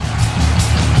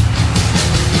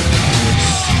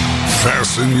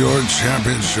Fasten your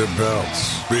championship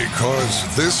belts,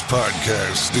 because this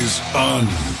podcast is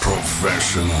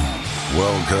unprofessional.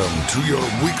 Welcome to your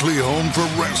weekly home for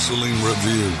wrestling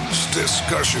reviews,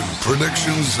 discussion,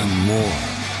 predictions, and more.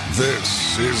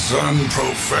 This is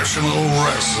Unprofessional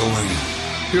Wrestling.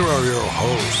 Here are your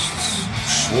hosts,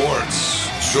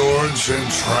 Schwartz, George, and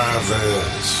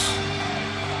Travis.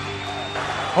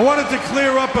 I wanted to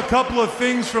clear up a couple of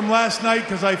things from last night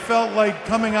because I felt like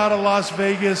coming out of Las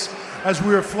Vegas as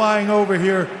we were flying over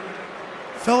here,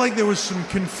 felt like there was some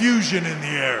confusion in the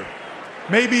air.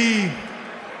 Maybe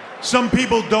some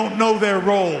people don't know their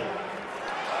role.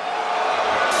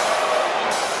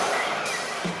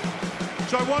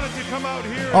 So I wanted to come out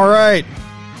here. All right.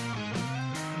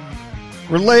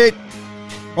 We're late.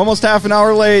 Almost half an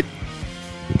hour late.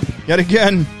 Yet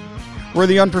again, we're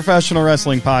the Unprofessional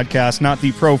Wrestling Podcast, not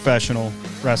the Professional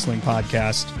Wrestling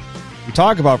Podcast. We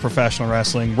talk about professional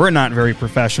wrestling. We're not very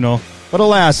professional, but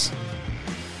alas.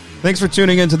 Thanks for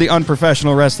tuning into the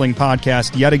Unprofessional Wrestling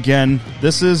Podcast yet again.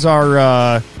 This is our,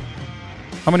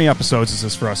 how many episodes is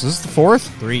this for us? Is this the fourth?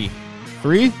 Three.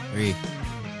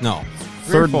 No.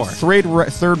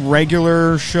 Third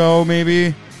regular show,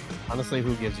 maybe? Honestly,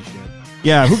 who gives a shit?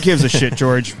 Yeah, who gives a shit,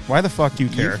 George? Why the fuck do you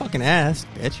care? You fucking asked,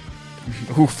 bitch.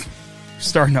 Oof.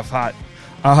 Starting off hot.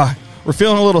 We're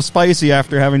feeling a little spicy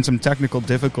after having some technical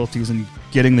difficulties and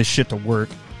getting this shit to work.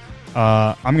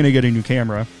 I'm going to get a new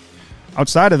camera.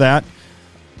 Outside of that,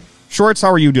 Shorts,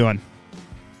 how are you doing?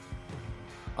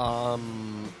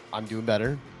 I'm doing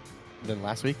better than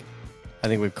last week. I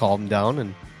think we've calmed down,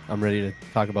 and I'm ready to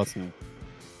talk about some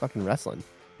fucking wrestling.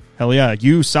 Hell yeah,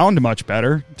 you sound much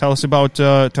better. Tell us about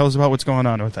what's going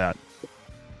on with that.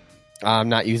 I'm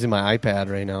not using my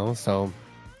iPad right now, so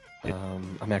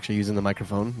I'm actually using the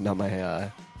microphone, not my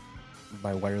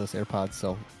my wireless AirPods,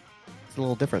 so it's a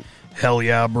little different. Hell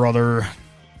yeah, brother.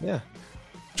 Yeah.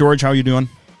 George, how you doing?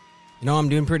 You know, I'm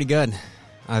doing pretty good.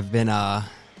 I've been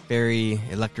very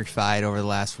electrified over the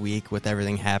last week with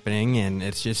everything happening, and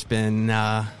it's just been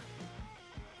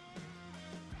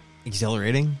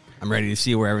exhilarating. I'm ready to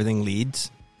see where everything leads.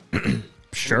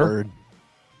 Sure. Word.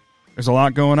 There's a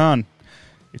lot going on.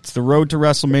 It's the road to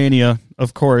WrestleMania,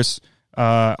 of course.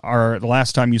 The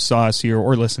last time you saw us here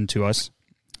or listened to us,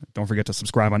 don't forget to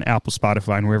subscribe on Apple,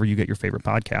 Spotify, and wherever you get your favorite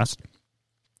podcast.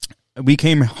 We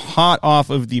came hot off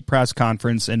of the press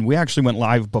conference, and we actually went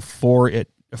live before it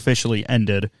officially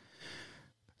ended.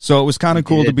 So it was kind of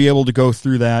cool to be able to go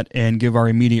through that and give our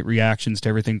immediate reactions to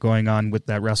everything going on with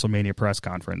that WrestleMania press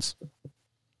conference.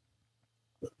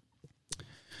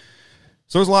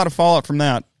 So there's a lot of fallout from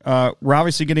that. We're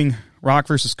obviously getting Rock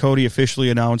versus Cody officially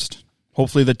announced.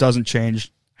 Hopefully that doesn't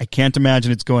change. I can't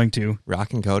imagine it's going to.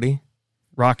 Rock and Cody?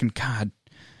 Rock and God.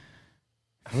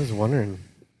 I was wondering.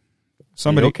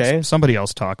 Somebody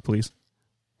else talk, please.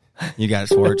 You got it,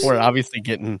 Schwartz. We're obviously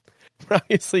getting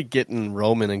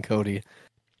Roman and Cody.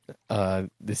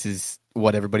 This is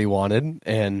what everybody wanted,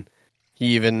 and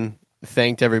he even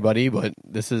thanked everybody, but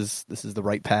this is the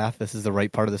right path. This is the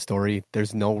right part of the story.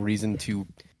 There's no reason to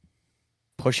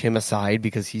push him aside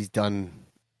because he's done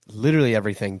literally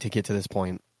everything to get to this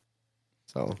point.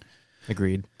 So,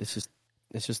 agreed. It's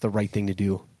just the right thing to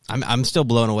do. I'm still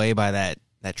blown away by that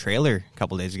trailer a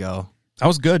couple days ago. That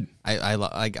was good.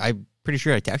 I'm pretty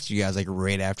sure I texted you guys like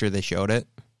right after they showed it.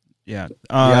 Yeah.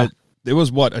 It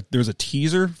was there was a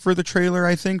teaser for the trailer,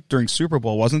 I think, during Super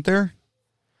Bowl, wasn't there?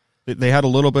 They had a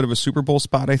little bit of a Super Bowl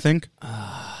spot, I think.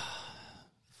 I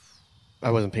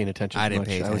wasn't paying attention. I didn't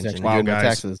pay attention. I was actually wow, doing my guys.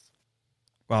 taxes.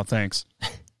 Wow, thanks.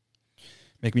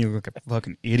 Make me look like a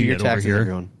fucking Do your idiot over taxes, here.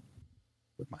 everyone.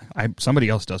 Somebody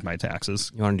else does my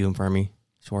taxes. You want to do them for me,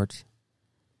 Schwartz?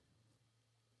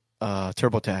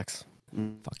 TurboTax.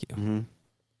 Fuck you. Mm-hmm.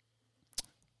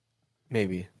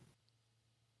 Maybe.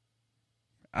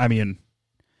 I mean,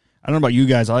 I don't know about you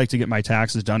guys. I like to get my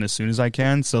taxes done as soon as I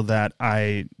can so that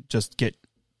I just get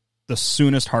the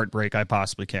soonest heartbreak I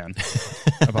possibly can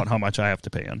about how much I have to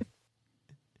pay in.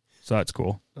 So that's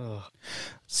cool.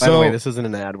 By the way, this isn't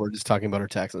an ad. We're just talking about our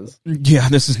taxes. Yeah,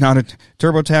 this is not a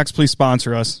TurboTax. Please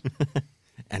sponsor us.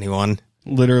 Anyone?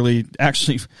 Literally,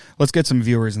 actually, let's get some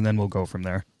viewers and then we'll go from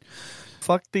there.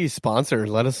 Fuck these sponsors.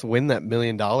 Let us win that $1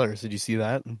 million. Did you see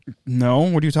that? No,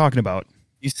 what are you talking about?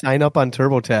 You sign up on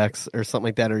TurboTax or something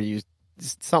like that, or you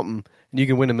something, and you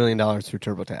can win $1 million through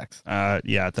TurboTax.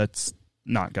 Yeah, that's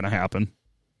not going to happen.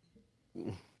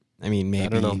 I mean, maybe.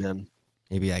 I don't know, man.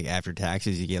 Maybe like after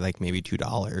taxes, you get like maybe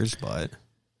 $2, but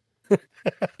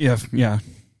yeah.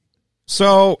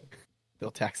 So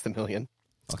they'll tax the $1 million.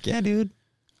 Fuck yeah, dude.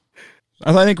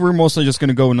 I think we're mostly just going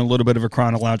to go in a little bit of a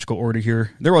chronological order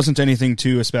here. There wasn't anything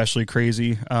too especially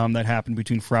crazy that happened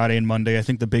between Friday and Monday. I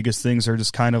think the biggest things are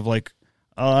just kind of like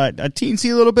a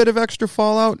teensy little bit of extra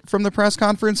fallout from the press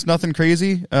conference. Nothing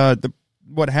crazy.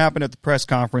 What happened at the press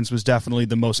conference was definitely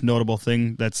the most notable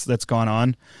thing that's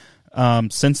gone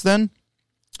on since then.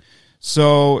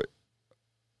 So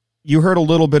you heard a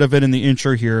little bit of it in the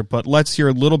intro here, but let's hear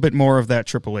a little bit more of that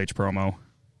Triple H promo.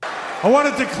 I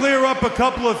wanted to clear up a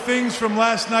couple of things from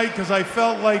last night because I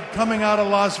felt like coming out of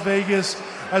Las Vegas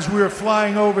as we were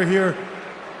flying over here,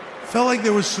 felt like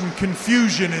there was some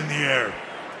confusion in the air.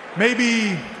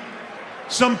 Maybe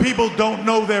some people don't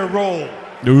know their role.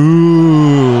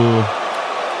 Ooh.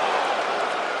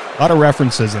 A lot of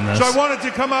references in this. So I wanted to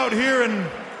come out here and,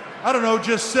 I don't know,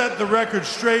 just set the record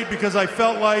straight because I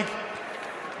felt like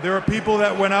there are people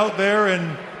that went out there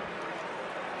and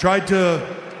tried to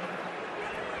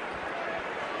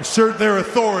assert their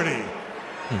authority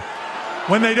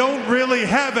when they don't really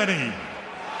have any.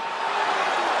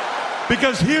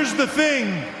 Because here's the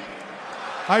thing,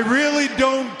 I really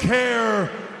don't care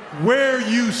where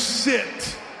you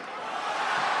sit.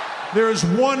 There is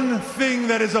one thing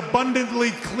that is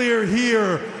abundantly clear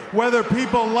here, whether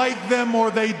people like them or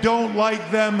they don't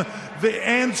like them, the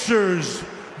answers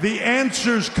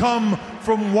come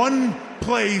from one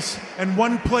place and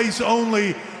one place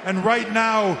only, and right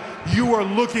now you are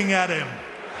looking at him.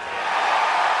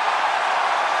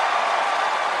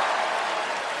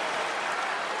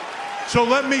 So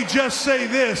let me just say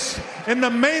this, in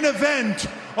the main event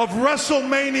of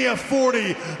WrestleMania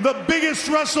 40, the biggest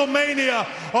WrestleMania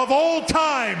of all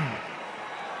time,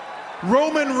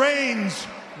 Roman Reigns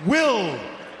will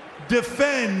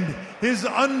defend his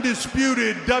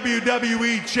undisputed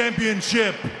WWE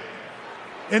Championship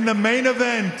in the main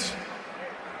event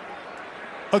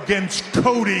against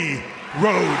Cody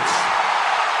Rhodes.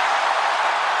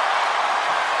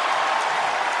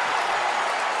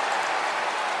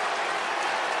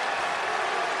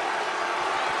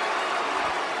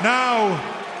 Now,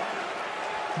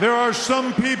 there are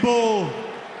some people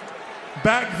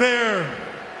back there.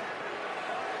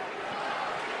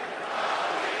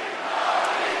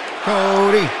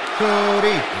 Cody.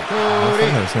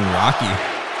 I was saying Rocky.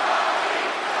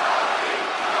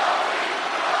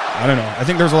 I don't know. I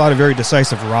think there's a lot of very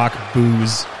decisive Rock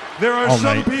boos. There are some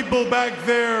night. people back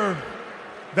there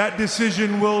that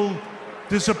decision will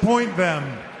disappoint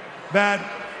them, that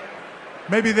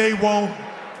maybe they won't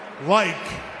like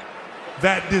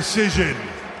that decision.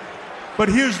 But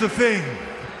here's the thing.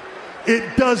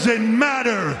 It doesn't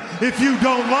matter if you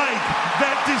don't like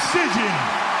that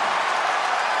decision.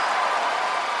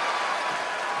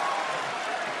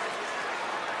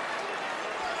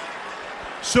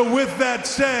 So with that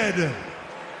said,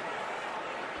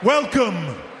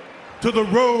 welcome to the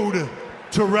road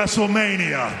to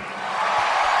WrestleMania.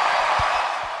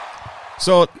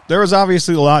 So there was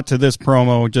obviously a lot to this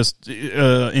promo, just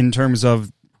in terms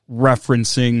of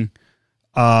referencing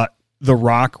The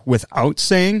Rock without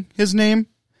saying his name.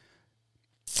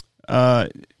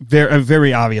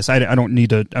 Very obvious. I don't need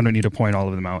to point all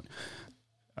of them out.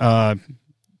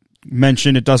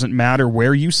 Mention it doesn't matter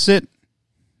where you sit,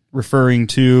 referring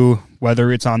to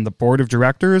whether it's on the board of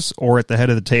directors or at the head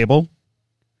of the table.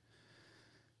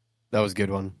 That was a good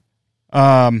one.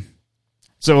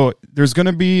 So there's going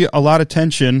to be a lot of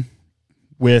tension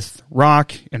with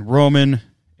Rock and Roman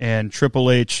and Triple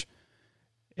H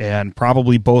and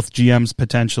probably both GMs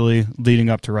potentially leading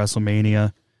up to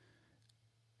WrestleMania.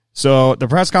 So the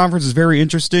press conference is very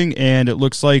interesting, and it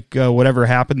looks like whatever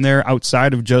happened there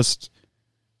outside of just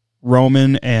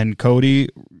Roman and Cody,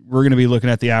 we're going to be looking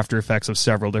at the after effects of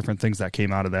several different things that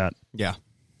came out of that. Yeah.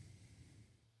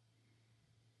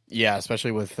 Yeah,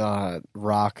 especially with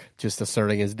Rock just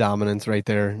asserting his dominance right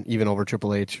there, even over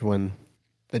Triple H when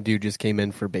the dude just came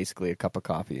in for basically a cup of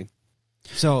coffee.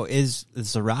 So is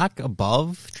The Rock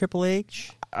above Triple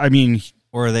H? I mean,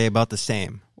 Or are they about the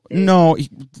same? no,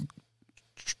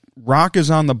 Rock is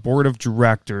on the board of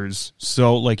directors,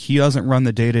 so like he doesn't run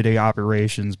the day-to-day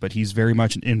operations, but he's very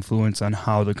much an influence on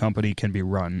how the company can be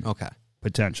run. Okay.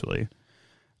 Potentially.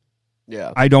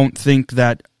 Yeah. I don't think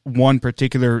that one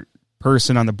particular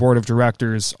person on the board of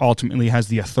directors ultimately has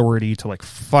the authority to like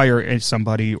fire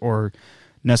somebody or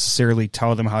necessarily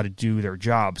tell them how to do their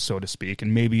job, so to speak.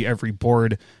 And maybe every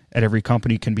board at every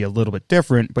company can be a little bit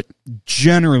different, but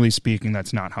generally speaking,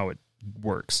 that's not how it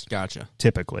works. Gotcha.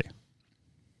 Typically.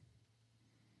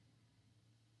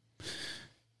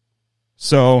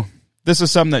 So this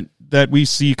is something that we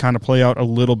see kind of play out a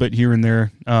little bit here and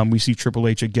there. We see Triple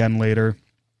H again later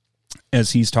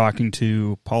as he's talking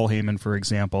to Paul Heyman, for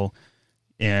example,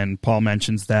 and Paul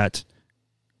mentions that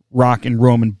Rock and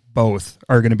Roman both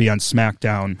are going to be on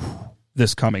SmackDown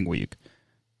this coming week.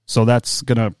 So that's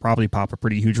going to probably pop a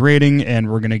pretty huge rating, and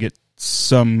we're going to get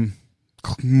some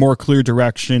more clear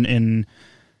direction in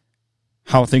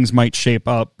how things might shape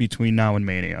up between now and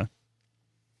Mania.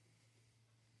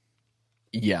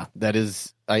 Yeah, that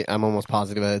is. I'm almost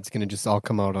positive that it's going to just all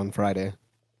come out on Friday.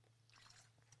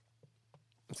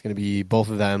 It's going to be both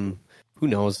of them. Who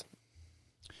knows?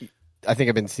 I think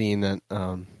I've been seeing that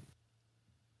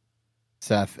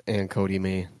Seth and Cody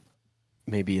may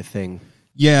be a thing.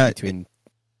 Yeah, between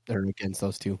or against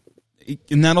those two,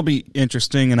 and that'll be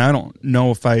interesting. And I don't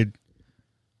know if I'd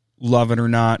love it or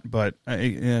not, but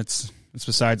it's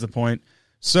besides the point.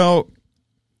 So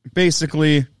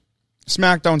basically,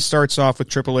 SmackDown starts off with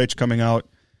Triple H coming out,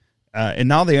 and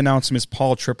now they announce him as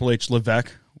Paul Triple H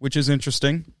Levesque, which is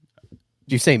interesting.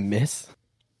 Did you say Miss?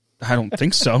 I don't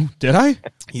think so. Did I?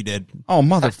 You did. Oh,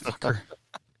 motherfucker.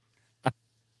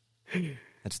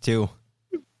 That's 2.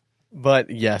 But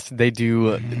yes, they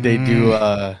do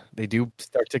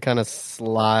start to kind of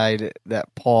slide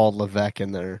that Paul Levesque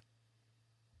in there.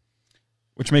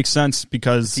 Which makes sense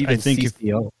because I think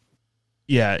CCO.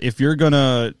 if you're going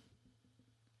to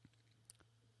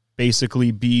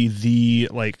basically be the,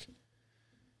 like,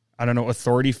 I don't know,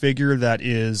 authority figure that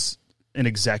is an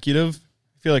executive,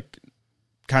 I feel like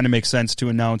kind of makes sense to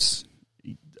announce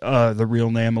the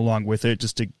real name along with it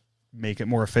just to make it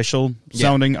more official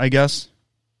sounding, I guess.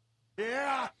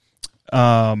 Yeah.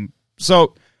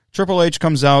 So Triple H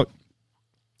comes out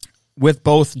with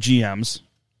both GMs,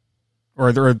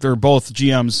 or they're both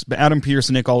GMs, but Adam Pearce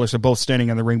and Nick Aldis are both standing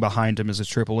in the ring behind him as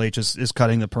Triple H is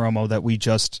cutting the promo that we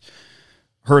just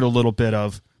heard a little bit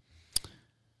of.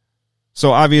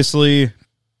 So obviously,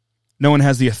 no one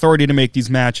has the authority to make these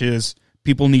matches.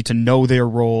 People need to know their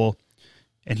role.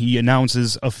 And he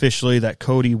announces officially that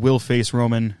Cody will face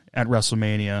Roman at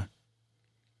WrestleMania.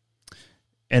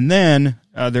 And then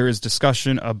there is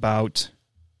discussion about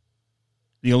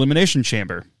the Elimination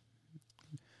Chamber.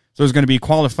 So there's going to be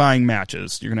qualifying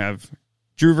matches. You're going to have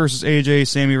Drew versus AJ,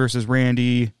 Sammy versus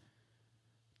Randy,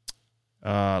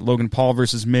 Logan Paul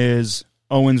versus Miz,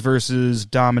 Owens versus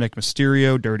Dominic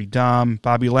Mysterio, Dirty Dom,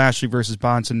 Bobby Lashley versus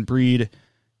Bronson Breed,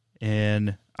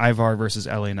 and Ivar versus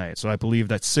LA Knight. So I believe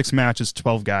that's 6 matches,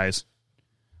 12 guys.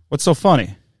 What's so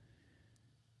funny?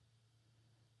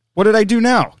 What did I do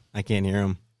now? I can't hear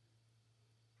him.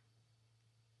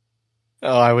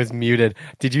 Oh, I was muted.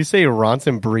 Did you say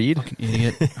Ronson Breed? Fucking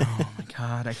idiot. Oh my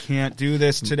God, I can't do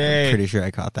this today. I'm pretty sure I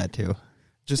caught that too.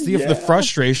 Just the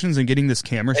frustrations and getting this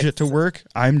camera shit to work.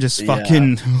 I'm just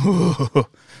fucking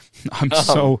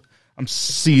I'm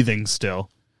seething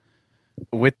still.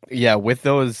 With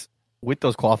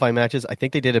those qualifying matches, I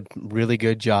think they did a really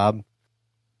good job.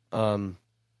 I'm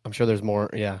sure there's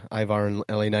more. Yeah, Ivar and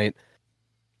LA Knight.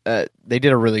 They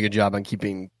did a really good job on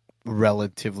keeping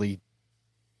relatively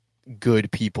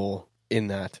good people in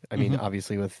that. I mean,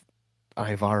 obviously with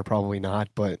Ivar, probably not,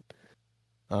 but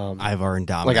Ivar and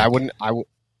Dominic. Like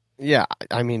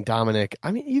I mean Dominic.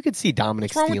 I mean, you could see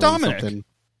Dominic What's wrong stealing with Dominic? something.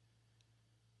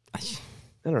 I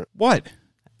don't know. What?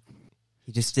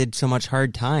 He just did so much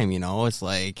hard time, It's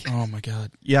like, Oh my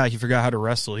God. Yeah, he forgot how to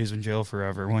wrestle. He's in jail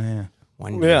forever. Well, yeah.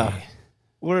 one day. Yeah.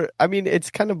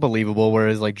 It's kind of believable.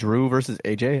 Whereas like Drew versus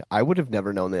AJ, I would have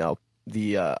never known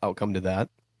the outcome to that.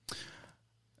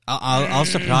 I was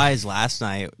surprised last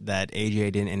night that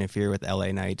AJ didn't interfere with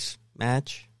LA Knight's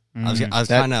match. I was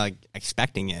kind of like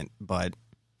expecting it, but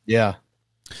Yeah.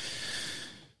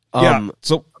 Yeah.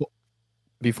 So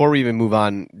Before we even move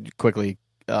on quickly,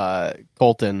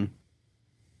 Colton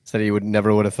said he would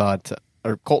have thought,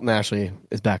 or Colton Ashley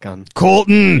is back on.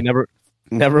 Colton. He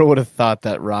never would have thought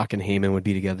that Rock and Heyman would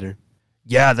be together.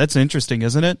 Yeah, that's interesting,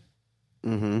 isn't it?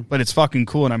 Mm-hmm. But it's fucking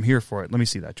cool, and I'm here for it. Let me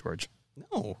see that, George.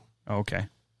 no. Oh, okay.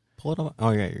 Pull it up.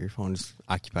 Oh, yeah, your phone's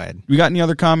occupied. We got any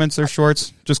other comments there,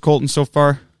 Shorts? Just Colton so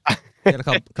far? Got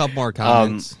a couple more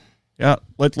comments. Yeah,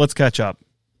 let's catch up.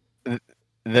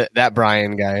 That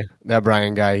Brian guy,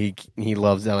 he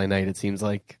loves LA Knight, it seems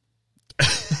like.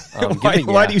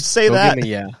 Why do you say that? Give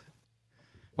me, yeah.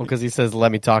 Well, because he says,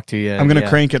 let me talk to you. I'm going to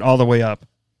crank it all the way up.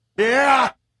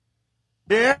 Yeah.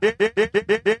 Yeah.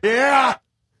 Yeah.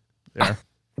 There.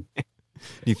 Do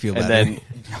you feel And better? then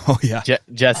Oh, yeah.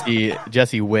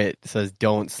 Jesse Witt says,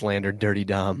 don't slander Dirty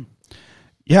Dom.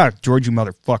 Yeah, George, you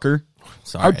motherfucker.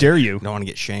 Sorry, How dare you? I don't want to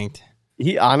get shanked.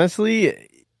 He honestly,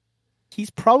 he's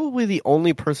probably the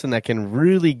only person that can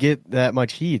really get that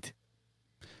much heat.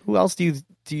 Who else do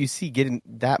you see getting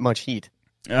that much heat?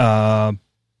 I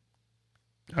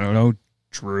don't know.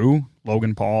 Drew,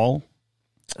 Logan Paul.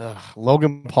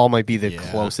 Logan Paul might be the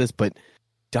Yeah. closest, but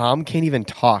Dom can't even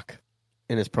talk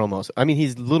in his promos. I mean,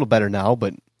 he's a little better now,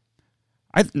 but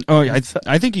I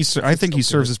think he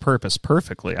serves his purpose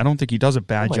perfectly. I don't think he does a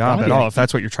bad job at all. If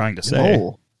that's what you're trying to say.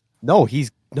 No,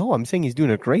 I'm saying he's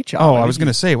doing a great job. Oh, I was going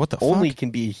to say, what the fuck? Only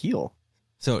can be a heel.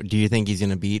 So, do you think he's going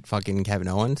to beat fucking Kevin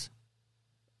Owens?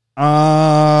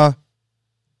 Honestly,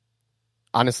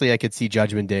 I could see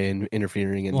Judgment Day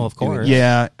interfering. Well, of course.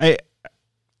 Yeah.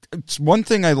 It's one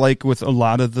thing I like with a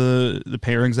lot of the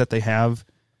pairings that they have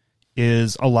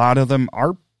is a lot of them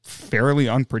are fairly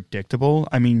unpredictable.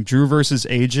 I mean, Drew versus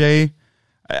AJ,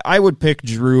 I would pick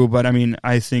Drew, but I mean,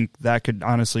 I think that could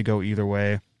honestly go either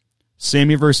way.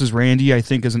 Sammy versus Randy, I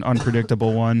think, is an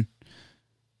unpredictable one.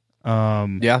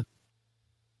 Yeah.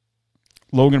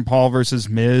 Logan Paul versus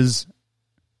Miz.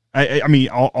 I mean,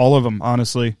 all of them,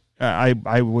 honestly.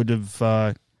 I would have...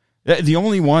 the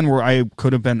only one where I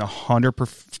could have been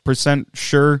 100%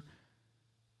 sure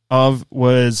of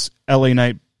was LA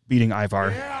Knight beating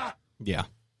Ivar. Yeah.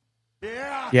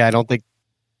 Yeah, I don't think.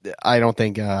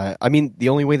 I mean, the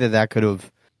only way that could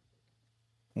have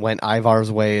went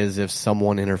Ivar's way is if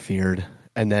someone interfered,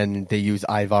 and then they use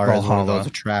Ivar as one of those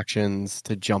attractions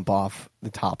to jump off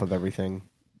the top of everything,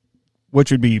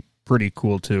 which would be pretty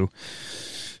cool too.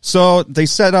 So they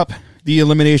set up the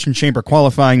Elimination Chamber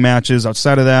qualifying matches.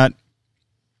 Outside of that,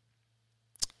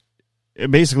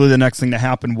 basically the next thing to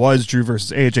happen was Drew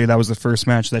versus AJ. That was the first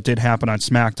match that did happen on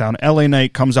SmackDown. LA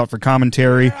Knight comes out for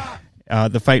commentary.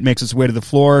 The fight makes its way to the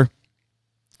floor.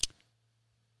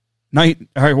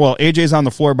 AJ's on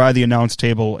the floor by the announce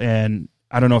table, and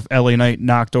I don't know if LA Knight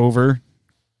knocked over,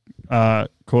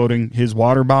 quoting his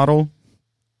water bottle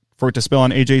for it to spill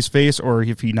on AJ's face, or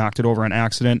if he knocked it over on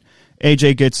accident.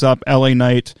 AJ gets up. LA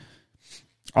Knight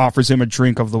offers him a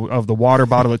drink of the water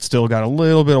bottle. It's still got a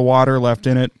little bit of water left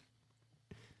in it.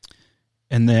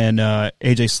 And then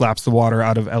AJ slaps the water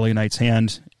out of LA Knight's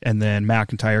hand, and then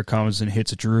McIntyre comes and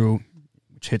hits Drew,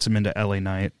 which hits him into LA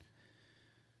Knight.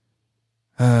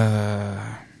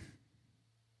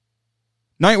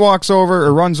 Knight walks over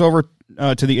or runs over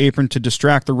to the apron to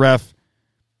distract the ref,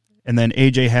 and then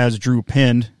AJ has Drew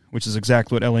pinned, which is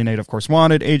exactly what LA Knight, of course,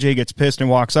 wanted. AJ gets pissed and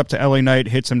walks up to LA Knight,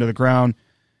 hits him to the ground,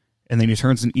 and then he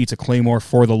turns and eats a Claymore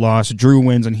for the loss. Drew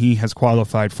wins, and he has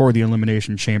qualified for the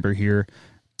Elimination Chamber here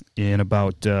in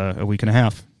about a week and a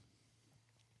half.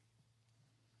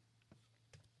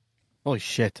 Holy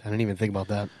shit, I didn't even think about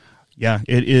that. Yeah,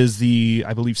 it is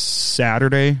I believe,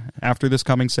 Saturday, after this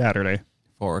coming Saturday.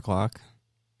 4 o'clock?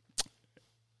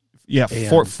 Yeah,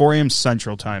 4 a.m.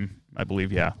 Central Time, I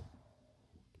believe, yeah.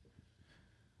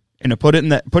 And to put it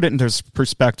into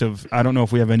perspective, I don't know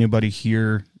if we have anybody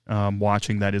here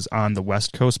watching that is on the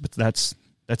West Coast, but that's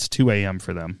 2 a.m.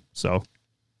 for them. So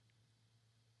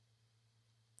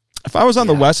if I was on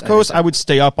the West Coast, I would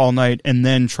stay up all night and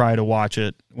then try to watch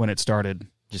it when it started.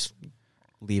 Just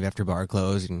leave after bar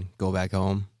close and go back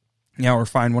home. Yeah, or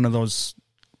find one of those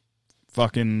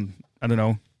fucking, I don't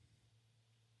know,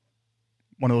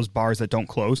 one of those bars that don't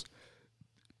close,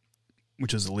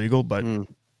 which is illegal, but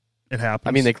it happens.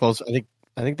 I mean, they close. I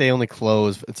think they only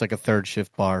close. It's like a third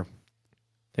shift bar.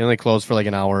 They only close for like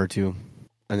an hour or two,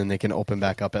 and then they can open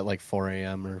back up at like 4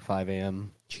 a.m. or 5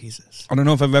 a.m. Jesus. I don't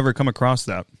know if I've ever come across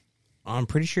that. I'm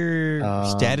pretty sure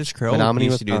Status Quo Menominee,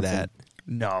 used to do that.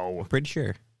 No. Pretty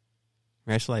sure.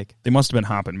 Rash Lake. They must have been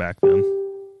hopping back then.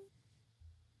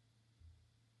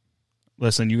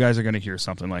 Listen, you guys are going to hear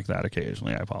something like that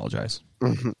occasionally. I apologize.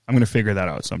 I'm going to figure that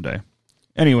out someday.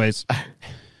 Anyways.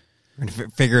 We're going to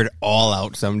figure it all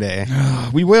out someday.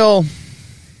 We will.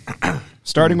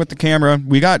 Starting with the camera,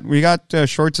 we got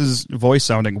Shorts' voice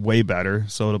sounding way better,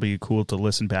 so it'll be cool to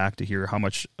listen back to hear how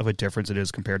much of a difference it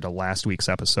is compared to last week's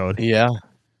episode. Yeah,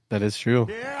 that is true.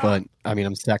 Yeah. But I mean,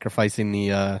 I'm sacrificing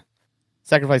the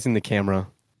camera.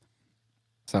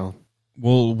 So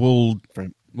we'll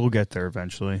get there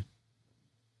eventually.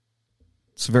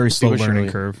 It's a very slow learning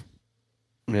curve.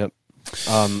 Yep.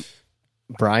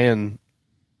 Brian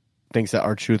thinks that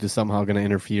R-Truth is somehow going to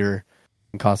interfere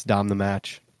and cost Dom the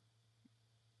match.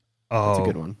 Oh, that's a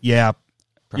good one. Yeah.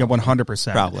 Probably. Yeah,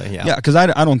 100%. Probably, yeah. Yeah, because I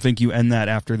don't think you end that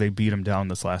after they beat him down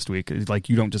this last week. Like,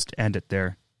 you don't just end it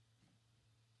there.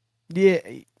 Yeah.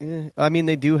 I mean,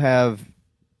 they do have...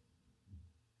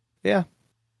 Yeah.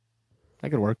 That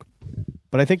could work.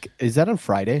 But I think... Is that on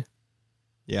Friday?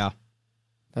 Yeah.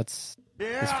 That's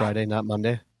this Friday, not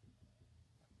Monday.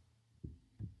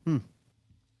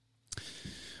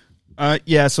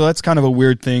 Yeah, so that's kind of a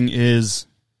weird thing is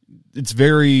it's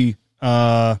very...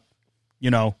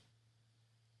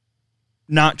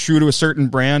 not true to a certain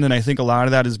brand, and I think a lot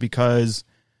of that is because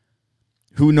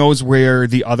who knows where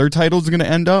the other title is going to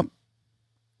end up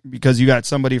because you got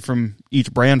somebody from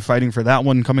each brand fighting for that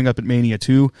one coming up at Mania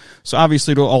 2. So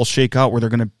obviously it'll all shake out where they're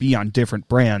going to be on different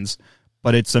brands.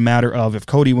 But it's a matter of if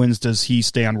Cody wins, does he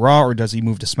stay on Raw or does he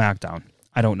move to SmackDown?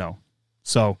 I don't know.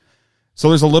 So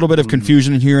there's a little bit of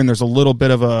confusion here, and there's a little bit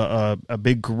of a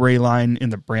big gray line in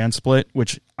the brand split,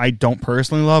 which I don't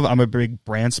personally love. I'm a big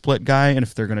brand split guy, and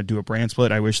if they're going to do a brand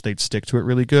split, I wish they'd stick to it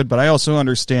really good. But I also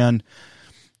understand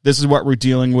this is what we're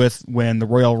dealing with when the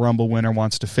Royal Rumble winner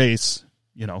wants to face,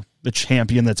 the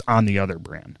champion that's on the other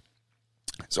brand.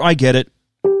 So I get it.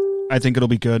 I think it'll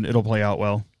be good. It'll play out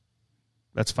well.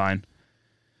 That's fine.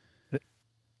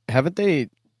 Haven't they,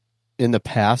 in the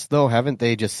past, though,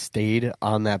 just stayed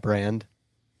on that brand?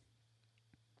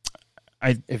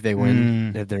 If they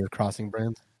win, if they're crossing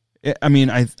brands? I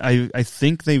mean, I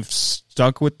think they've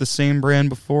stuck with the same brand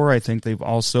before. I think they've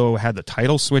also had the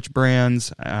title switch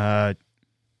brands. I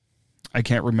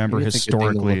can't remember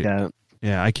historically.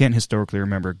 Yeah, I can't historically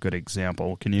remember a good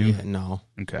example. Can you? Yeah, no.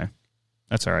 Okay.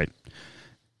 That's all right.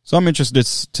 So I'm interested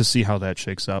to see how that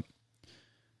shakes up.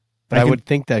 I would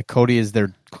think that Cody's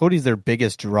their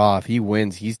biggest draw. If he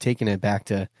wins, he's taking it back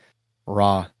to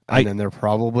Raw. And then they're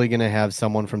probably going to have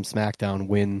someone from SmackDown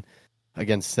win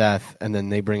against Seth, and then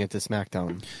they bring it to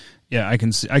SmackDown. Yeah, I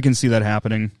can see that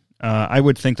happening. I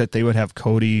would think that they would have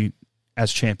Cody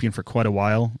as champion for quite a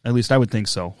while. At least I would think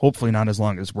so. Hopefully not as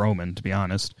long as Roman, to be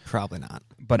honest. Probably not.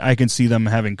 But I can see them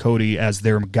having Cody as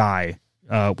their guy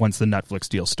once the Netflix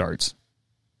deal starts.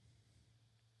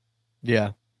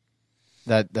 Yeah,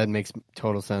 that makes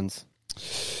total sense.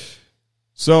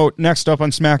 So next up on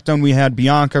SmackDown, we had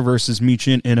Bianca versus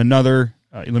Michin in another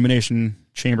Elimination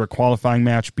Chamber qualifying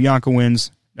match. Bianca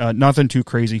wins. Nothing too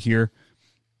crazy here.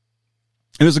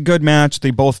 It was a good match. They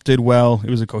both did well.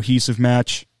 It was a cohesive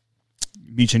match.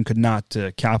 Michin could not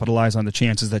capitalize on the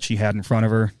chances that she had in front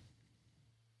of her.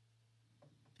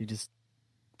 I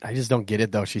just don't get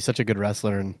it, though. She's such a good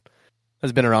wrestler and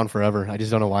has been around forever. I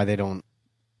just don't know why they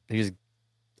just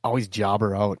always job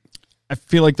her out. I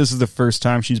feel like this is the first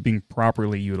time she's being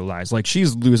properly utilized. Like,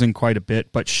 she's losing quite a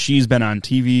bit, but she's been on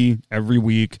TV every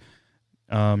week.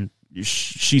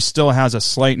 She still has a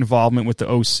slight involvement with the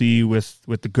OC,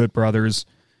 with the Good Brothers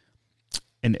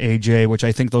and AJ, which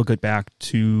I think they'll get back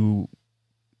to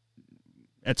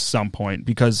at some point,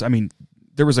 because I mean,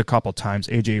 there was a couple times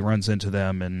AJ runs into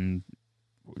them and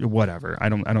whatever. I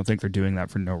don't think they're doing that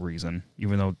for no reason,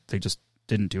 even though they just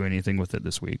didn't do anything with it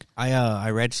this week. I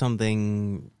read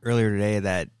something earlier today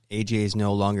that AJ is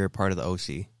no longer part of the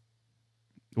OC.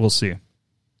 We'll see.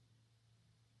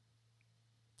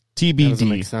 TBD. That doesn't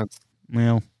make sense.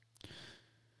 Well,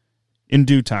 in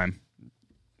due time,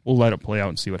 we'll let it play out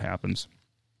and see what happens.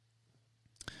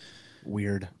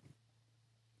 Weird.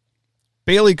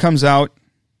 Bayley comes out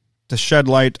to shed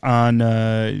light on,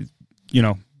 the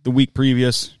week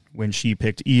previous when she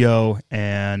picked EO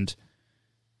and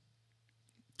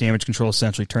Damage Control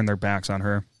essentially turned their backs on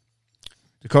her.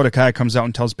 Dakota Kai comes out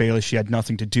and tells Bayley she had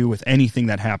nothing to do with anything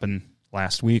that happened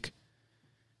last week.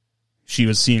 She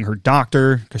was seeing her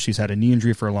doctor because she's had a knee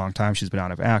injury for a long time. She's been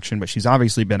out of action, but she's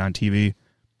obviously been on TV.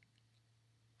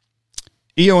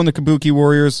 EO and the Kabuki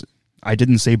Warriors. I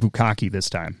didn't say Bukkake this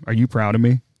time. Are you proud of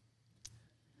me?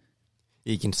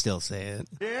 You can still say it.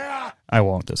 Yeah. I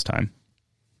won't this time.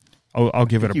 I'll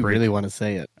give it a break. You really want to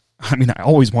say it. I mean, I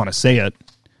always want to say it.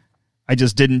 I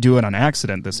just didn't do it on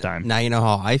accident this time. Now you know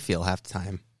how I feel half the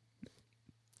time.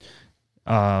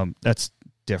 That's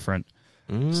different.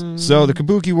 So the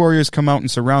Kabuki Warriors come out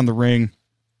and surround the ring.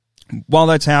 While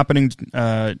that's happening,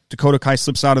 Dakota Kai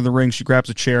slips out of the ring. She grabs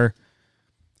a chair.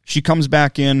 She comes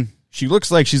back in. She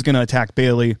looks like she's going to attack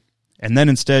Bayley. And then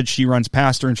instead, she runs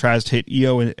past her and tries to hit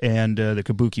Io and the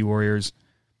Kabuki Warriors.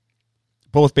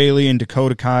 Both Bayley and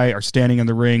Dakota Kai are standing in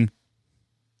the ring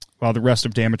while the rest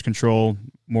of Damage Control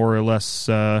more or less,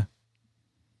 they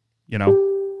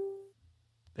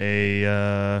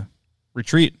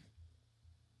retreat.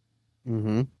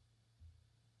 Mm-hmm.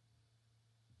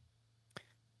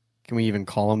 Can we even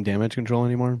call them Damage Control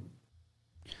anymore?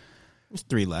 There's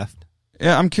 3 left.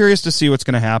 Yeah, I'm curious to see what's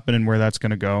going to happen and where that's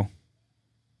going to go.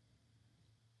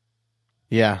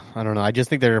 Yeah, I don't know. I just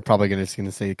think they're probably going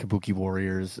to say Kabuki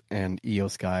Warriors and Io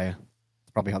Sky.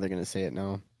 That's probably how they're going to say it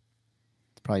now.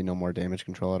 It's probably no more Damage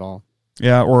Control at all.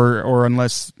 Yeah, or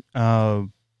unless, they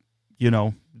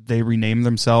rename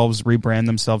themselves, rebrand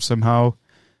themselves somehow.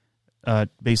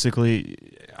 Basically,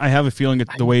 I have a feeling that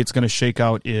the way it's going to shake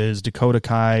out is Dakota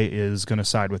Kai is going to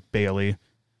side with Bayley.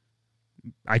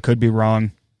 I could be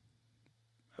wrong,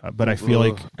 but I feel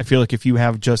like if you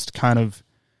have just kind of,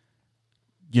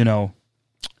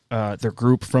 their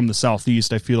group from the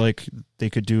Southeast, I feel like they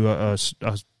could do a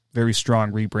very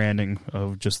strong rebranding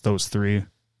of just those three.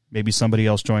 Maybe somebody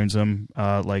else joins them,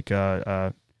 like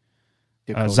Xia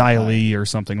Li or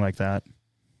something like that.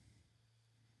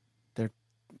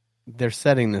 They're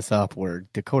setting this up where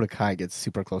Dakota Kai gets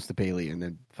super close to Bailey and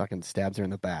then fucking stabs her in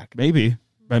the back. Maybe,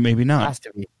 but maybe not. Has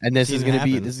to be. And this is gonna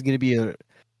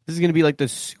be like the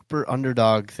super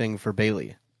underdog thing for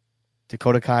Bailey.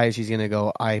 Dakota Kai, she's gonna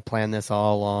go, I planned this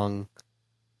all along.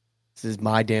 This is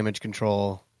my damage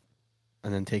control,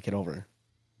 and then take it over.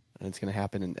 And it's gonna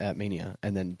happen at Mania,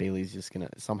 and then Bailey's just gonna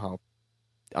somehow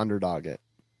underdog it.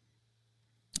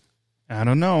 I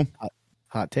don't know.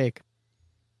 Hot take.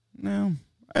 No.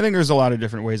 I think there's a lot of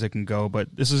different ways it can go, but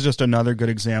this is just another good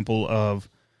example of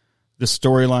the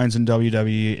storylines in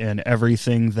WWE and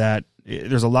everything that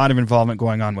there's a lot of involvement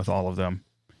going on with all of them.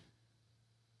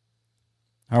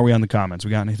 How are we on the comments?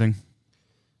 We got anything?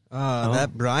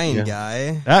 That Brian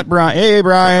guy. Hey,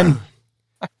 Brian.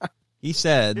 He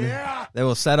said they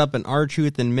will set up an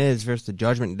R-Truth and Miz versus the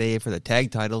Judgment Day for the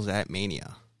tag titles at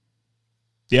Mania.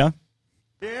 Yeah?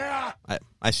 Yeah.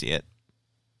 I see it.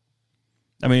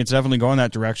 I mean, it's definitely going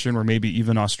that direction, or maybe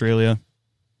even Australia.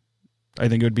 I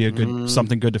think it would be a good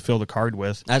something good to fill the card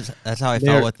with. That's how I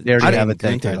felt with. They already have a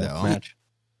tag tag title match.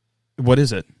 What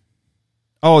is it?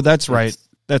 Oh, that's right.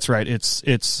 That's right.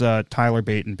 It's Tyler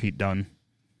Bate and Pete Dunne.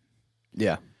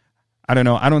 Yeah. I don't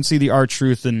know. I don't see the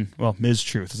R-Truth and, well, Ms.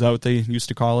 Truth. Is that what they used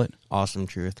to call it? Awesome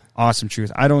Truth. Awesome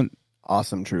Truth.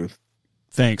 Awesome Truth.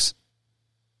 Thanks.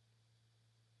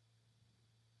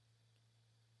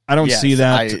 I don't see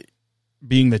that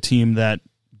being the team that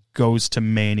goes to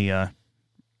Mania.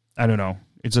 I don't know.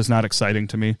 It's just not exciting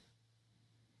to me.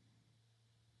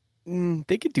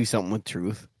 They could do something with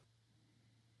Truth.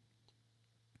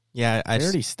 Yeah, they're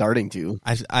already starting to.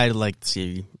 I'd like to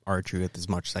see R-Truth as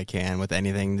much as I can with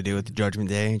anything to do with the Judgment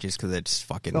Day, just because it's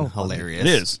fucking hilarious. It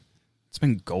is. It's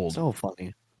been gold. So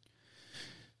funny.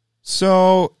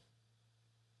 So,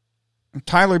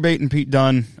 Tyler Bate and Pete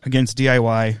Dunne against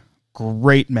DIY.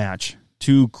 Great match.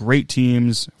 Two great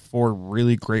teams, four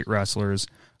really great wrestlers.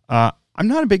 I'm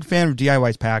not a big fan of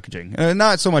DIY's packaging.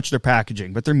 Not so much their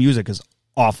packaging, but their music is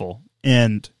awful.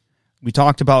 And we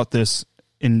talked about this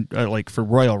in for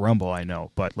Royal Rumble, I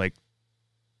know, but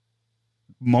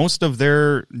most of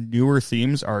their newer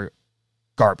themes are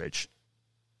garbage.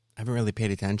 I haven't really paid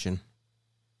attention.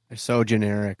 They're so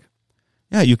generic.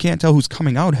 Yeah, you can't tell who's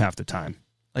coming out half the time.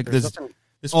 That's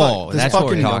what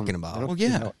we're talking about. Well,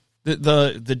 yeah.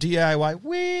 The DIY,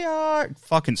 we are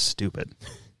fucking stupid.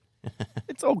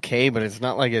 It's okay, but it's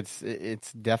not like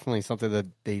it's definitely something that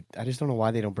I just don't know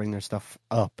why they don't bring their stuff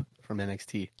up from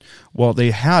NXT. Well,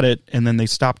 they had it, and then they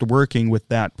stopped working with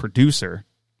that producer.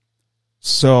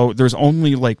 So there's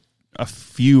only a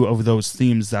few of those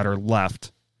themes that are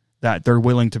left that they're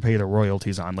willing to pay the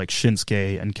royalties on, like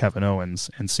Shinsuke and Kevin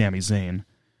Owens and Sami Zayn.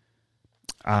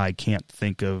 I can't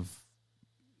think of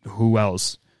who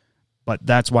else. But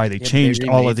that's why they changed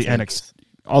all of the NXT.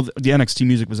 All the NXT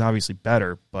music was obviously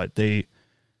better, but they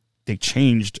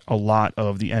changed a lot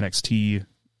of the NXT.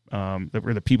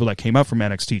 The people that came up from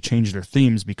NXT changed their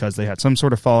themes because they had some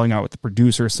sort of falling out with the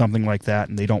producer, something like that,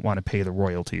 and they don't want to pay the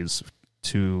royalties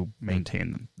to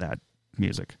maintain that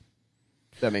music.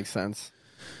 That makes sense.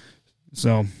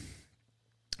 So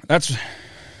that's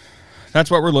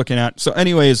what we're looking at. So,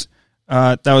 anyways,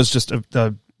 that was just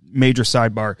a major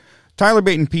sidebar. Tyler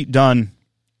Bate and Pete Dunne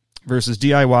versus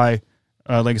DIY.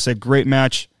 Like I said, great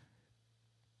match.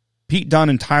 Pete Dunne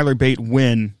and Tyler Bate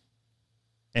win,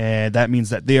 and that means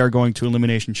that they are going to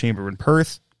Elimination Chamber in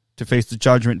Perth to face the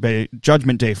Judgment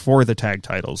Day for the tag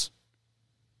titles.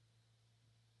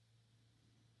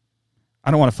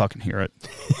 I don't want to fucking hear it.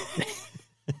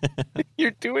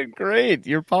 You're doing great.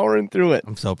 You're powering through it.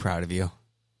 I'm so proud of you.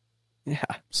 Yeah.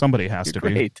 Somebody has to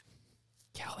great.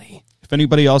 Be. Kelly. If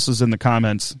anybody else is in the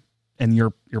comments and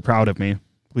you're proud of me,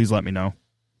 please let me know.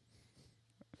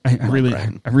 I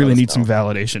really need some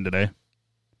validation today.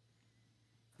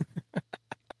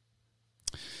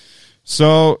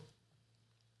 So,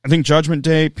 I think Judgment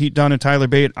Day, Pete Dunne and Tyler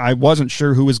Bate, I wasn't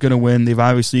sure who was going to win. They've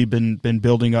obviously been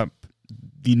building up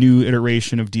the new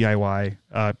iteration of DIY.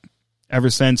 Ever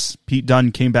since Pete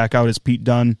Dunne came back out as Pete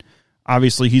Dunne,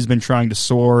 obviously he's been trying to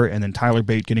soar, and then Tyler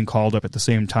Bate getting called up at the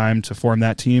same time to form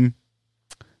that team.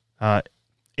 A+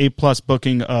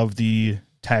 booking of the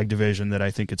tag division that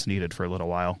I think it's needed for a little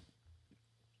while.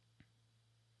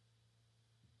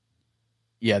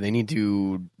 Yeah, they need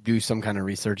to do some kind of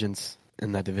resurgence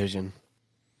in that division.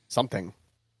 Something.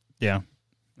 Yeah.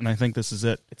 And I think this is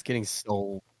it. It's getting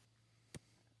so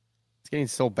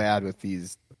bad with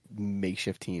these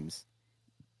makeshift teams.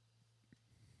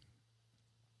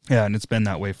 Yeah, and it's been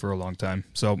that way for a long time.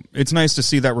 So it's nice to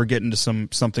see that we're getting to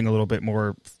something a little bit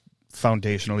more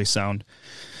foundationally sound.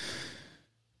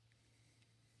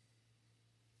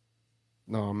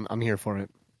 No, I'm here for it.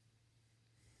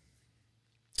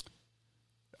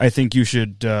 I think you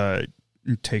should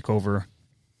take over.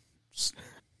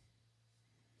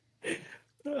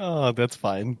 Oh, that's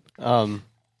fine.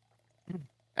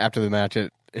 After the match,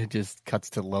 it just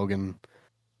cuts to Logan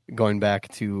going back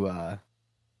to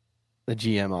the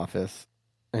GM office,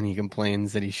 and he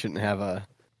complains that he shouldn't have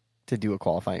to do a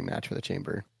qualifying match for the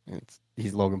Chamber.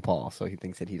 He's Logan Paul, so he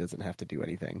thinks that he doesn't have to do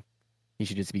anything. He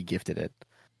should just be gifted it.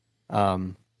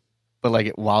 But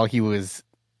like while he was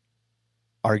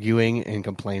arguing and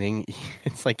complaining,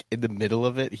 it's like in the middle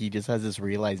of it, he just has this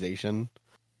realization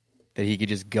that he could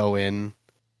just go in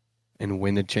and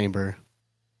win the Chamber.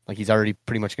 Like he's already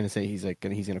pretty much going to say he's going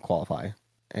to qualify,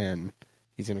 and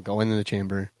he's going to go into the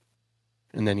Chamber,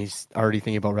 and then he's already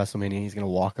thinking about WrestleMania. He's going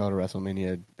to walk out of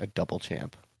WrestleMania a double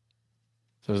champ.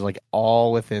 So it was like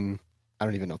all within, I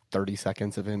don't even know, 30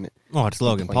 seconds of him. Oh, it's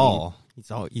Logan Paul.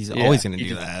 He's always going to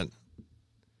do that.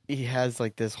 He has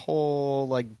like this whole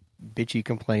like bitchy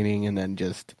complaining, and then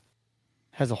just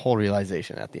has a whole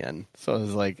realization at the end. So it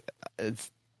was like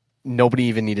nobody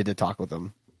even needed to talk with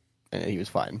him, and he was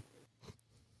fine.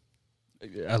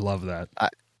 I love that.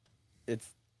 It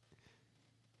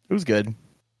was good.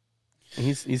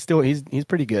 He's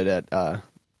pretty good at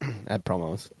at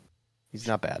promos. He's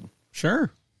not bad.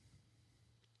 Sure.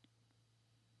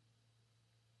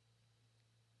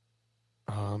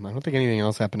 I don't think anything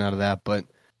else happened out of that, but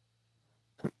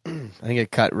I think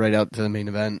it cut right out to the main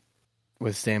event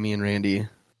with Sammy and Randy,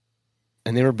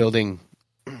 and they were building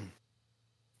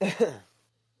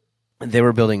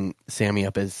Sammy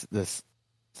up as this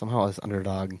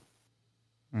underdog.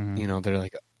 Mm-hmm. You know, they're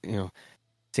like, you know,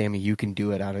 Sammy, you can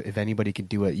do it. If anybody could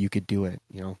do it, you could do it.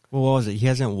 You know. Well, what was it? He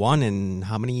hasn't won in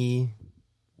how many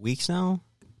weeks now?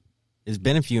 It's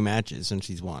been a few matches since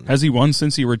he's won. Has he won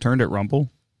since he returned at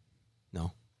Rumble?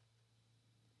 No.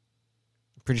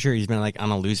 Pretty sure he's been like on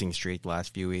a losing streak the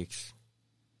last few weeks,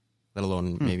 let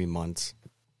alone maybe months.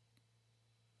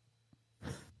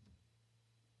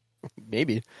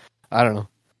 Maybe. I don't know.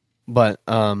 But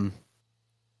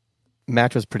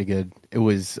match was pretty good. It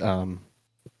was a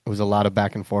lot of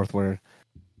back and forth where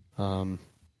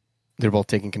they're both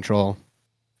taking control,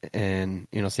 and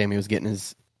you know, Sammy was getting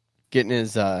his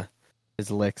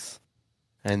licks,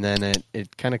 and then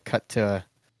it kind of cut to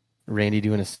Randy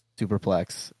doing a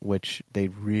superplex, which he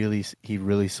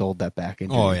really sold that back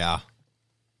injury. Oh yeah,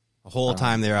 the whole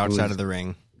time they're outside of the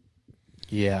ring.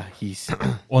 Yeah, he's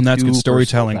well, and that's good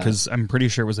storytelling because I'm pretty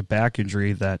sure it was a back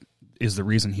injury that is the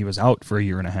reason he was out for a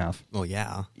year and a half. Oh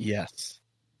yeah, yes,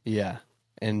 yeah,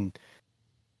 and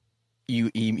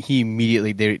he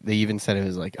immediately they even said it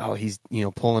was like, oh, he's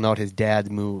pulling out his dad's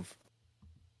move,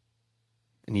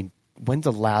 and when's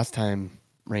the last time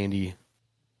Randy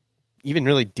even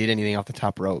really did anything off the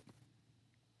top rope?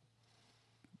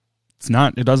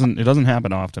 It doesn't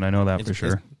happen often. I know that for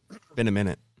sure. It's been a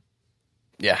minute.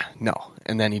 Yeah, no.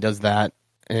 And then he does that,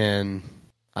 and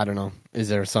I don't know. Is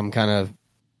there some kind of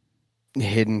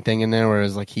hidden thing in there where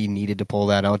it's like he needed to pull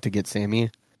that out to get Sammy?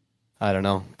 I don't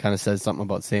know. Kind of says something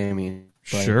about Sammy.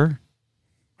 Sure.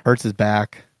 Hurts his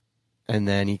back, and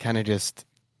then he kind of just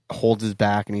holds his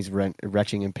back, and he's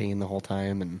retching in pain the whole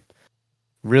time, and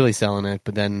really selling it.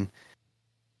 But then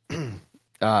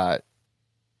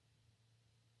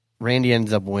Randy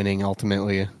ends up winning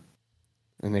ultimately,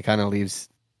 and it kind of leaves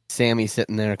Sammy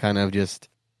sitting there kind of just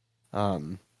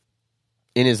in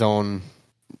his own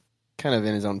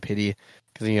pity,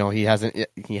 because he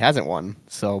hasn't won,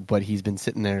 so but he's been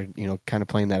sitting there kind of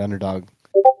playing that underdog,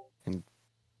 and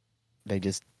he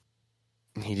just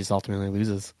ultimately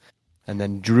loses. And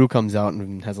then Drew comes out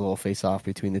and has a little face off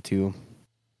between the two,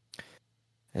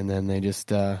 and then they just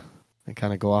they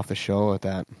kind of go off the show at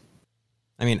that.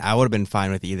 I mean, I would have been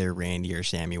fine with either Randy or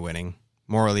Sammy winning.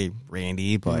 Morally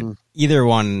Randy, but either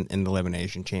one in the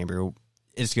Elimination Chamber,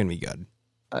 it's going to be good.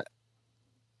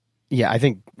 Yeah, I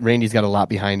think Randy's got a lot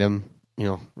behind him.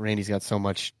 Randy's got so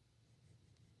much.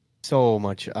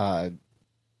 He's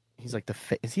like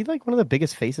is he like one of the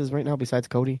biggest faces right now besides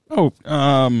Cody? Oh,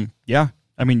 yeah.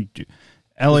 I mean,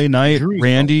 LA Knight,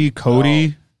 Randy,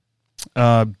 Cody,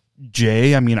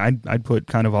 Jay. I mean, I'd put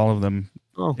kind of all of them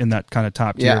in that kind of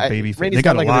top tier baby. They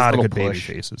got a lot of good baby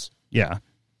faces. Yeah.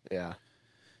 Yeah.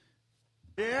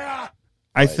 Yeah.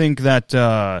 I think that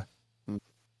I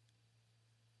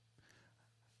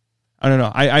don't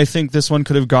know. I think this one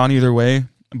could have gone either way,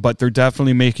 but they're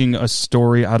definitely making a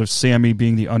story out of Sammy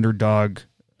being the underdog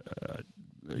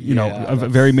a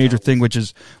very major thing, which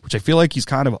I feel like he's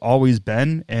kind of always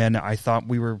been. And I thought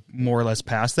we were more or less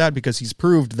past that because he's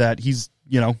proved that he's,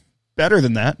 better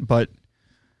than that. But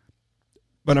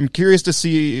I'm curious to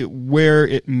see where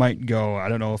it might go. I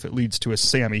don't know if it leads to a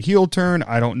Sammy heel turn.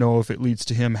 I don't know if it leads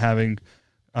to him having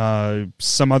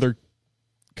some other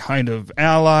kind of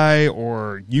ally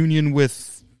or union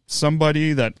with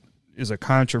somebody that is a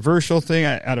controversial thing.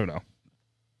 I don't know.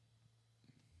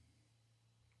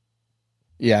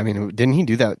 Yeah, I mean, didn't he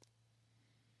do that?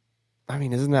 I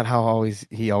mean, isn't that how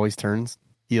he always turns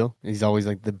heel? He's always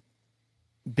like the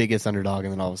biggest underdog,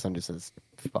 and then all of a sudden just says,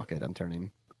 "Fuck it, I'm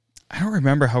turning." I don't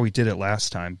remember how he did it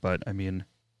last time, but I mean,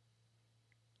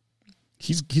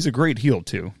 he's a great heel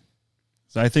too.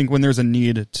 So I think when there's a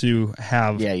need to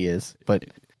have, he is, but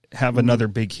have another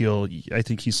big heel, I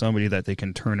think he's somebody that they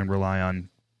can turn and rely on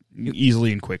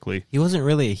easily and quickly. He wasn't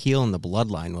really a heel in the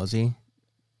bloodline, was he?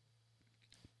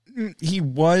 He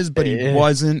was, but he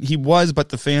wasn't. He was, but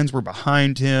the fans were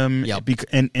behind him. Yep.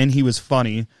 And he was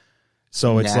funny.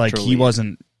 So it's like he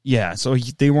wasn't. Yeah, so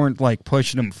they weren't like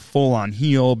pushing him full on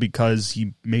heel because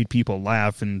he made people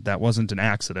laugh, and that wasn't an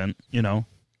accident,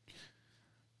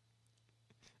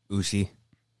 Usi.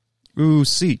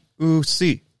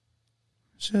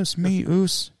 Just me,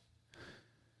 Oos.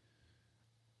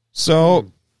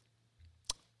 So,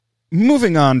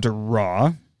 moving on to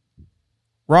Raw.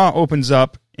 Raw opens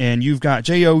up, and you've got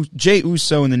Jey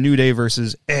Uso and the New Day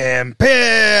versus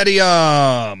Imperium.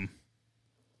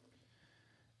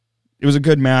 It was a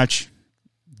good match.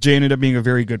 Jey ended up being a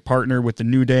very good partner with the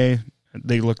New Day.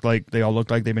 They all looked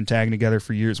like they've been tagging together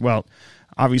for years. Well,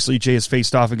 obviously Jey has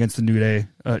faced off against the New Day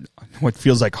what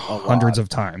feels like hundreds of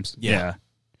times. Yeah.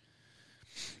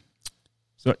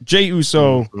 So Jey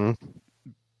Uso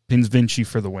pins Vinci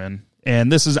for the win.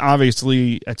 And this is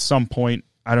obviously at some point,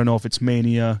 I don't know if it's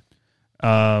Mania,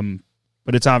 but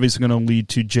it's obviously going to lead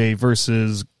to Jey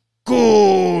versus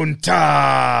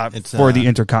Gunther for the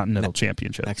Intercontinental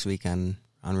Championship next weekend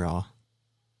on Raw.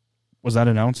 Was that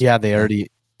announced? Yeah, they already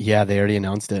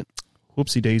announced it.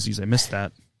 Whoopsie daisies, I missed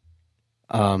that.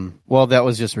 Well, that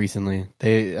was just recently. I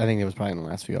think it was probably in the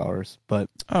last few hours. But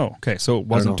okay, so it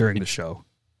wasn't during the show.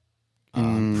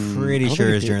 Pretty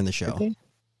sure it's during the show.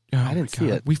 I didn't see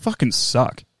it. We fucking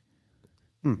suck.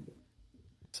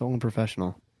 So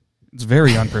unprofessional. It's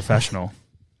very unprofessional.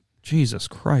 Jesus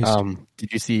Christ.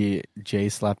 Did you see Jey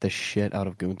slap the shit out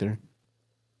of Gunther?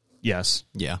 Yes.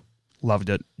 Yeah. Loved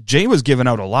it. Jey was giving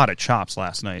out a lot of chops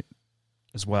last night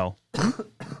as well.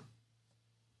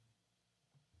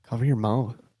 Cover your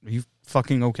mouth. Are you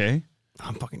fucking okay?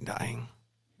 I'm fucking dying.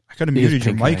 I could have muted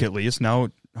your mic at least. Now,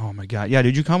 oh my God. Yeah,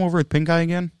 did you come over with Pink Eye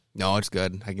again? No, it's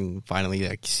good. I can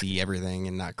finally see everything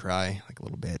and not cry like a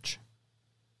little bitch.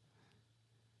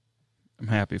 I'm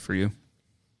happy for you.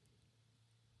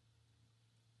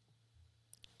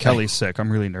 Kelly's sick.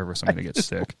 I'm really nervous I'm going to get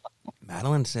sick.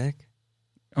 Madeline's sick?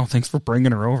 Oh, thanks for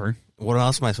bringing her over. What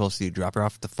else am I supposed to do? Drop her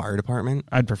off at the fire department?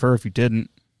 I'd prefer if you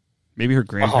didn't. Maybe her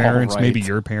grandparents, right. maybe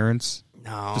your parents.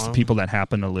 No. Just people that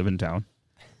happen to live in town.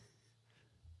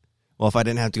 Well, if I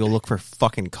didn't have to go look for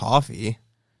fucking coffee.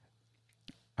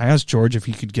 I asked George if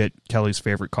he could get Kelly's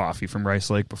favorite coffee from Rice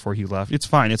Lake before he left. It's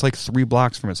fine. It's like 3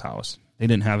 blocks from his house. They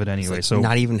didn't have it anyway. Like so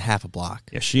not even half a block.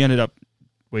 Yeah, she ended up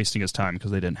wasting his time because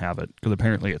they didn't have it. Because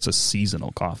apparently it's a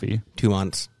seasonal coffee. 2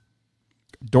 months.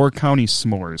 Door County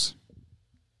S'mores.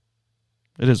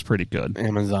 It is pretty good.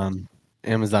 Amazon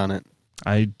it.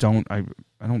 I don't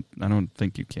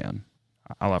think you can.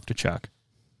 I'll have to check.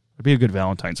 It'd be a good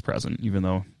Valentine's present, even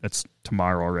though it's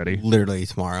tomorrow already. Literally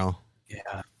tomorrow.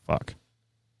 Yeah. Fuck.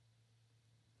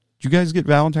 Did you guys get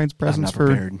Valentine's presents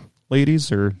for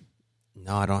ladies or?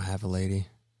 No, I don't have a lady.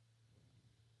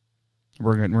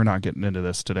 We're not getting into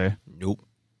this today. Nope.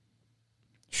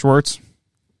 Schwartz.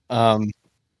 Can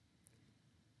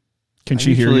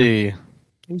she hear you?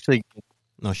 Usually,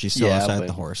 no, she's still outside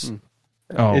the horse.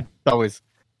 Oh, it's always.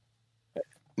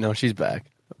 No, she's back.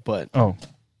 But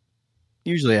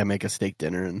usually I make a steak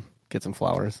dinner and get some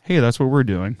flowers. Hey, that's what we're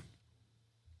doing.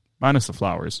 Minus the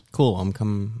flowers. Cool. I'm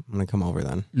gonna come over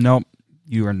then. Nope,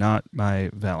 you are not my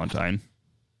Valentine.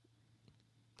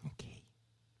 Okay.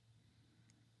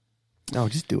 No,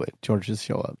 just do it, George. Just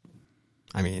show up.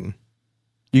 I mean,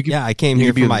 I came you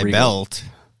here could be for my the belt.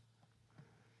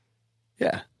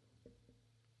 Yeah.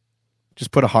 Just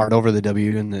put a heart over the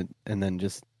W and then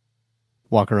just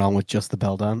walk around with just the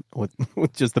belt on. With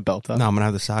just the belt on. No, I'm gonna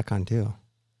have the sock on too.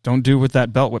 Don't do with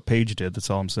that belt what Paige did.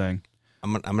 That's all I'm saying.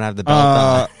 I'm gonna have the belt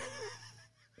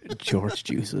on. George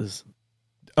juices.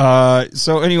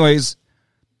 So anyways,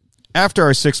 after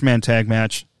our 6-man tag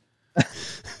match,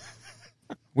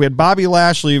 we had Bobby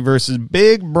Lashley versus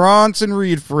Big Bronson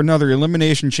Reed for another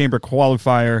Elimination Chamber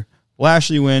qualifier.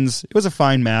 Lashley wins. It was a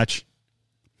fine match.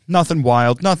 Nothing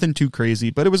wild, nothing too crazy,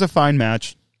 but it was a fine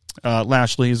match.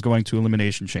 Lashley is going to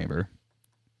Elimination Chamber.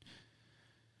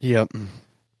 Yep.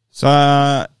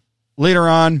 So later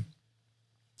on,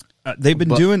 they've been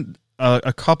doing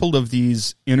a couple of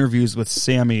these interviews with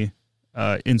Sammy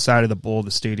inside of the bowl of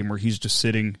the stadium, where he's just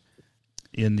sitting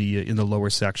in the lower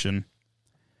section,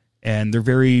 and they're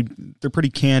pretty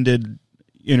candid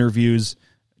interviews.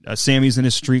 Sammy's in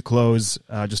his street clothes,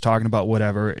 just talking about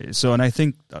whatever. So, and I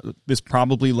think this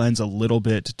probably lends a little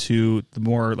bit to the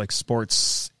more like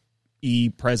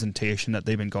sports-y presentation that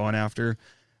they've been going after,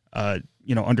 under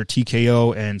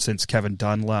TKO and since Kevin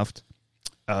Dunn left.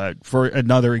 For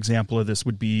another example of this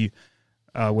would be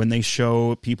when they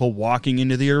show people walking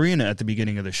into the arena at the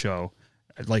beginning of the show,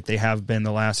 like they have been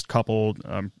the last couple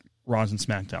Raws and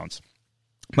SmackDowns.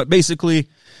 But basically,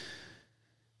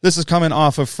 this is coming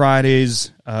off of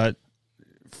Friday's match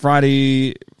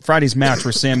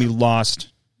where Sammy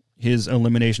lost his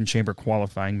Elimination Chamber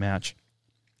qualifying match.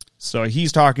 So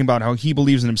he's talking about how he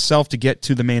believes in himself to get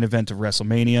to the main event of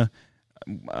WrestleMania.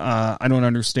 I don't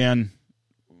understand,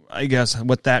 I guess,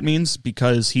 what that means,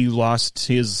 because he lost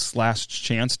his last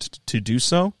chance to do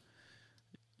so.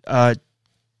 I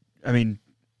mean,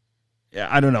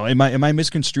 I don't know. Am I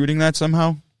misconstruing that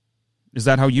somehow? Is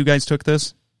that how you guys took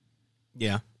this?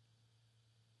 Yeah.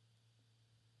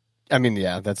 I mean,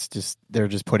 yeah, that's just, they're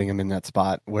just putting him in that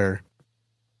spot where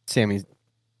Sammy's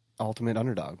ultimate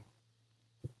underdog.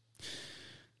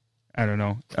 I don't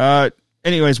know.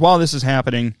 Anyways, while this is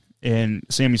happening and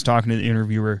Sammy's talking to the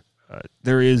interviewer,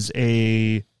 there is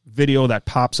a video that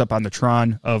pops up on the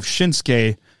Tron of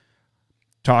Shinsuke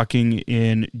talking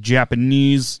in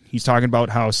Japanese. He's talking about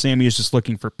how Sammy is just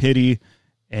looking for pity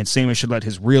and Sammy should let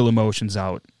his real emotions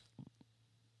out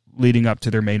leading up to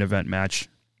their main event match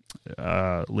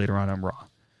later on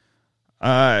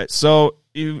Raw. So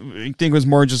I think it was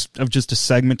more just a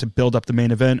segment to build up the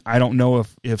main event. I don't know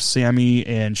if Sammy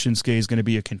and Shinsuke is going to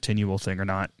be a continual thing or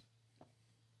not.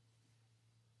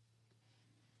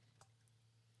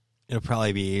 It'll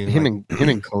probably be him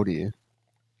and Cody.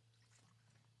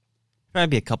 Probably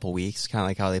be a couple weeks, kind of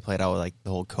like how they played out with like the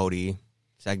whole Cody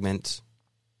segment.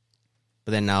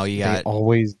 But then now They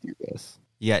always do this.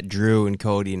 You got Drew and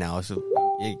Cody now, so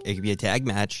it could be a tag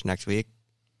match next week.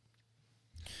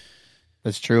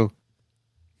 That's true.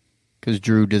 Because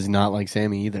Drew does not like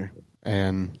Sammy either.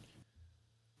 And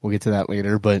we'll get to that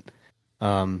later, but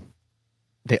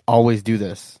they always do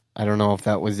this. I don't know if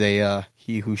that was a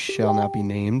he who shall not be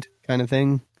named kind of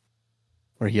thing,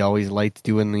 where he always liked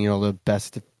doing the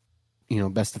best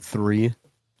of 3,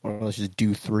 or let's just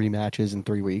do 3 matches in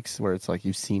 3 weeks, where it's like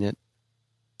you've seen it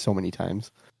so many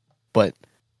times. But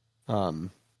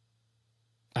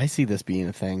I see this being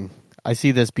a thing. I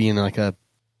see this being like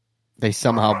they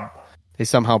somehow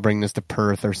bring this to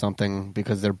Perth or something,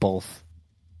 because they're both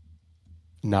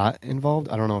not involved.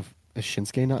 I don't know is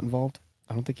Shinsuke not involved?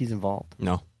 I don't think he's involved.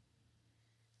 No.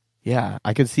 Yeah,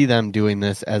 I could see them doing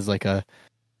this as like a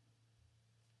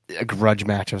grudge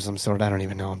match of some sort. I don't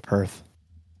even know, in Perth.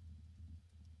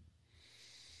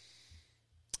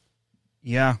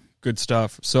 Yeah, good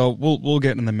stuff. So we'll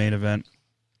get in the main event.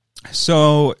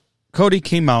 So Cody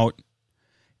came out,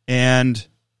 and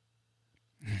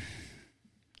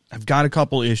I've got a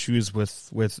couple issues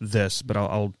with this, but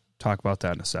I'll talk about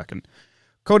that in a second.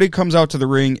 Cody comes out to the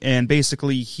ring, and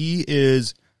basically he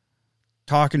is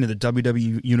talking to the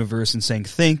WWE Universe and saying,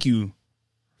 thank you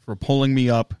for pulling me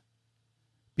up,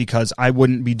 because I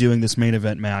wouldn't be doing this main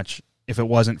event match if it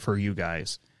wasn't for you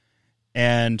guys.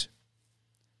 And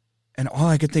all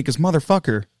I could think is,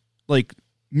 motherfucker, like,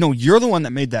 no, you're the one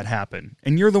that made that happen,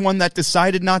 and you're the one that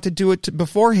decided not to do it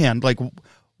beforehand. Like,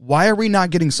 why are we not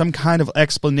getting some kind of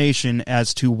explanation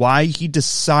as to why he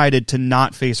decided to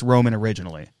not face Roman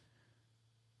originally?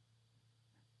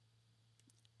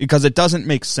 Because it doesn't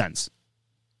make sense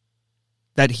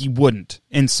that he wouldn't.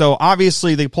 And so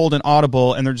obviously they pulled an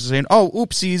audible, and they're just saying, oh,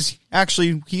 oopsies,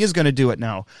 actually he is going to do it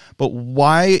now. But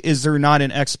why is there not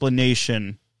an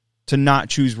explanation to not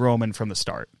choose Roman from the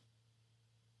start?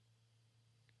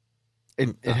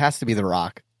 It has to be The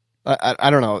Rock. I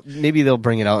don't know. Maybe they'll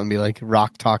bring it out and be like,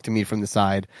 Rock talked to me from the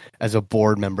side as a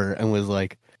board member and was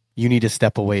like, you need to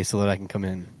step away so that I can come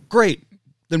in. Great.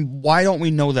 Then why don't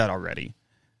we know that already?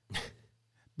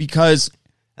 Because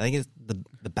I think it's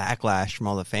the backlash from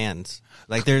all the fans.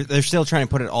 Like they're still trying to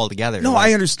put it all together. No,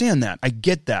 I understand that. I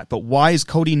get that. But why is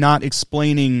Cody not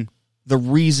explaining the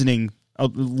reasoning, a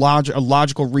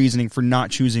logical reasoning for not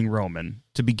choosing Roman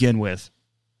to begin with?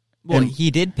 Well, he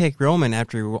did pick Roman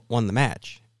after he won the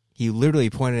match. he literally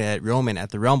pointed at Roman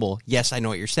at the Rumble. Yes, I know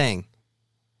what you're saying.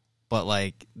 But,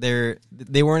 like,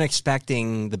 they weren't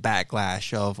expecting the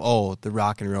backlash of, oh, The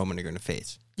Rock and Roman are going to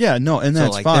face. Yeah, no, and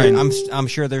that's like, fine. I'm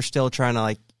sure they're still trying to,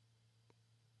 like...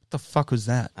 What the fuck was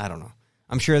that? I don't know.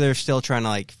 I'm sure they're still trying to,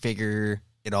 like, figure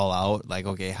it all out. Like,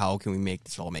 okay, how can we make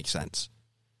this all make sense?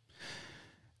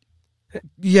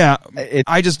 Yeah,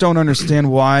 I just don't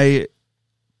understand why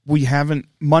we haven't...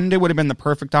 Monday would have been the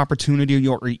perfect opportunity,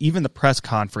 or even the press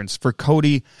conference for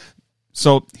Cody.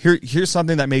 So here's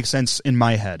something that makes sense in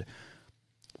my head.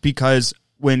 Because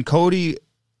when Cody,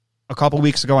 a couple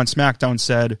weeks ago on SmackDown,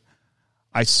 said,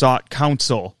 I sought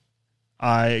counsel,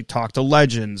 I talked to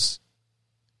legends,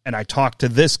 and I talked to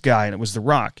this guy, and it was The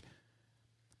Rock.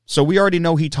 So we already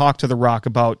know he talked to The Rock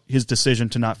about his decision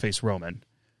to not face Roman.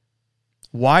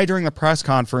 Why during the press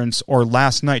conference or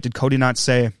last night did Cody not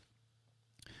say,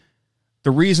 the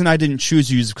reason I didn't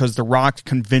choose you is because The Rock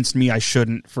convinced me I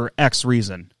shouldn't for X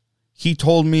reason. He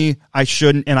told me I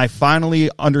shouldn't, and I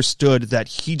finally understood that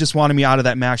he just wanted me out of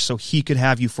that match so he could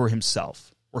have you for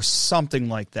himself, or something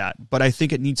like that. But I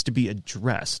think it needs to be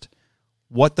addressed.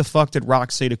 What the fuck did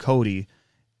Rock say to Cody?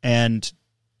 And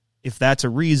if that's a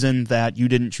reason that you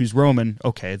didn't choose Roman,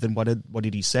 okay, then what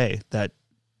did he say that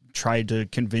tried to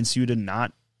convince you to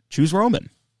not choose Roman?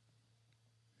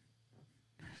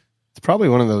 It's probably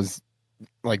one of those,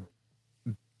 like,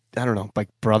 I don't know, like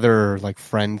brother or like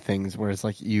friend things where it's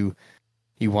like he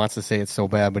wants to say it so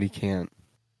bad, but he can't.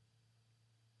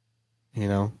 You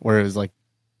know, where it was like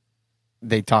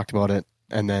they talked about it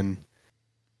and then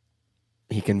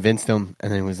he convinced him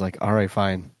and then he was like, all right,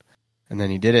 fine. And then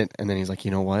he did it. And then he's like,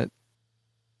 you know what?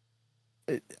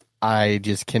 I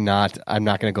just cannot, I'm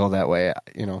not going to go that way.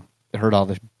 You know, I heard all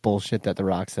the bullshit that The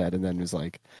Rock said and then was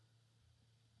like,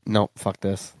 nope, fuck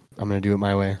this. I'm going to do it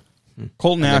my way.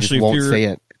 Colton and Ashley, won't say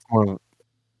it.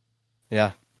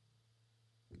 Yeah.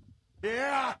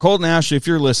 Colton Ashley, if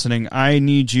you're listening, I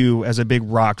need you, as a big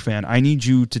Rock fan, I need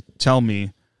you to tell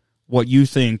me what you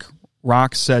think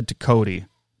Rock said to Cody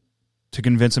to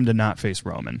convince him to not face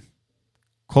Roman.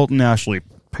 Colton Ashley.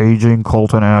 Paging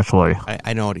Colton Ashley.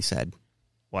 I know what he said.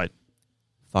 What?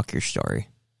 Fuck your story.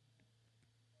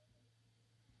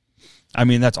 I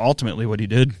mean, that's ultimately what he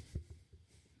did.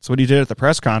 That's what he did at the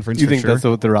press conference. You think sure. that's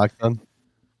what The Rock done?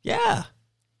 Yeah.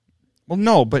 Well,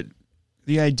 no, but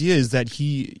the idea is that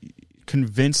he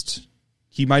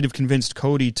might have convinced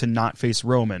Cody to not face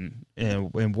Roman.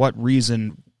 And what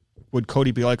reason would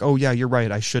Cody be like, oh, yeah, you're right,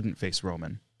 I shouldn't face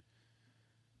Roman?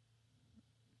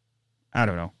 I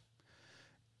don't know.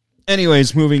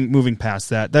 Anyways, moving past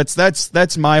that,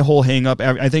 that's my whole hang up.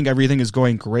 I think everything is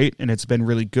going great, and it's been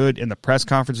really good, and the press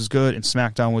conference is good, and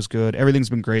SmackDown was good. Everything's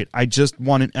been great. I just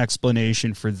want an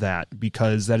explanation for that,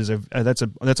 because that's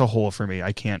a hole for me.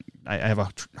 I have a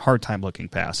hard time looking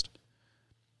past.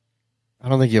 I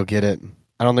don't think you'll get it.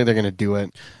 I don't think they're going to do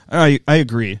it. I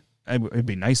agree. It'd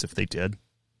be nice if they did,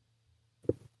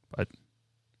 but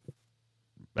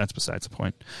that's besides the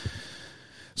point.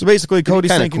 So basically,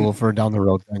 Cody's thinking, cool for a down the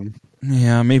road thing.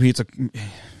 Yeah, maybe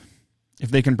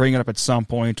if they can bring it up at some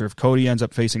point, or if Cody ends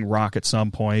up facing Rock at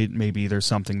some point, maybe there's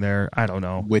something there. I don't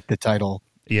know. With the title.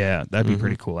 Yeah, that'd be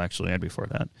pretty cool, actually. I'd be for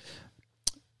that.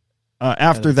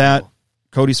 After that, cool.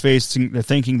 Cody's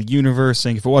thanking the universe,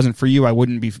 saying, if it wasn't for you, I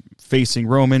wouldn't be facing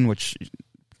Roman, which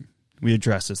we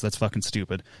addressed this. That's fucking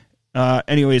stupid.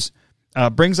 Anyways,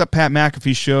 brings up Pat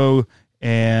McAfee's show,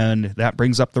 and that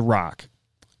brings up The Rock.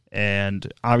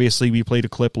 And obviously, we played a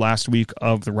clip last week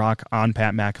of The Rock on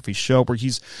Pat McAfee's show where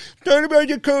he's talking about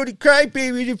your Cody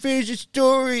crybaby to finish the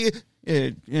story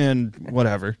and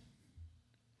whatever.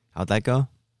 How'd that go?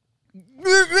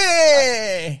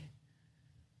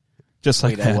 Just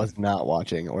like that. I was not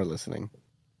watching or listening.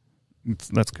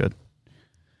 That's good.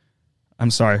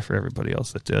 I'm sorry for everybody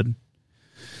else that did.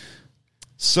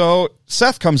 So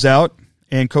Seth comes out,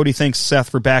 and Cody thanks Seth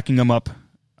for backing him up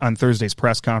on Thursday's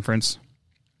press conference.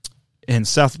 And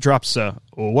Seth drops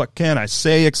what can I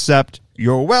say except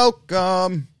you're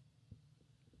welcome.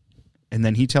 And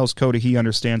then he tells Cody he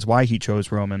understands why he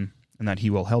chose Roman and that he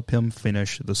will help him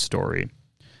finish the story.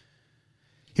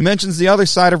 He mentions the other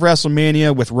side of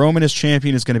WrestleMania with Roman as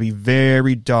champion is going to be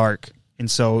very dark. And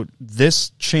so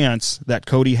this chance that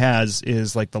Cody has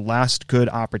is like the last good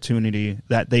opportunity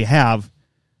that they have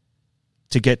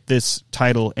to get this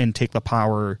title and take the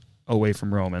power away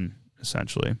from Roman,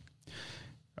 essentially.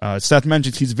 Seth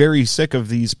mentions he's very sick of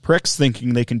these pricks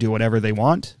thinking they can do whatever they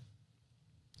want.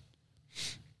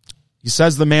 He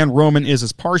says the man Roman is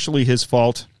as partially his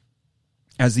fault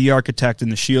as the architect in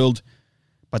the Shield,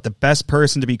 but the best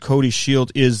person to be Cody's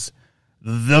Shield is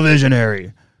the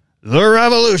visionary, the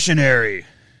revolutionary.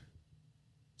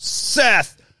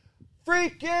 Seth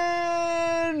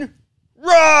freaking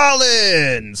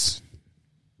Rollins.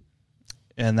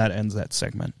 And that ends that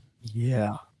segment.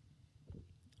 Yeah.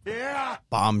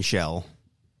 Bombshell.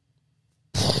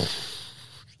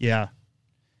 Yeah.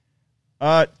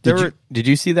 Did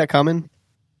you see that coming?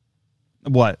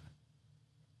 What?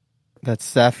 That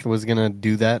Seth was gonna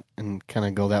do that and kind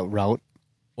of go that route.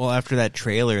 Well, after that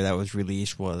trailer that was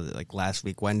released, like last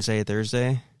week, Wednesday,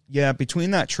 Thursday? Yeah,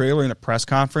 between that trailer and the press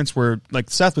conference where like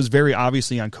Seth was very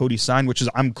obviously on Cody's side, which is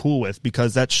I'm cool with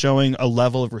because that's showing a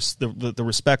level of the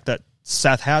respect that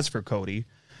Seth has for Cody.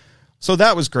 So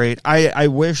that was great. I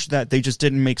wish that they just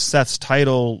didn't make Seth's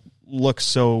title look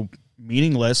so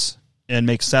meaningless and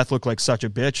make Seth look like such a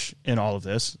bitch in all of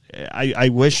this. I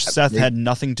wish Seth had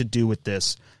nothing to do with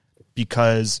this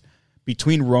because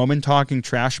between Roman talking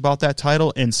trash about that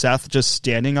title and Seth just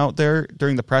standing out there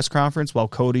during the press conference while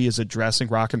Cody is addressing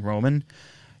Rock and Roman,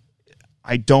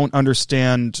 I don't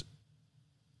understand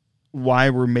why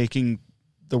we're making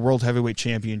the World Heavyweight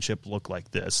Championship look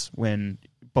like this when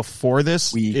before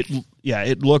this,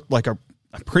 it looked like a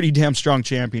pretty damn strong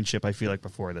championship, I feel like,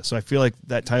 before this. So I feel like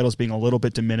that title's being a little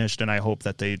bit diminished, and I hope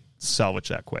that they salvage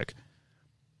that quick.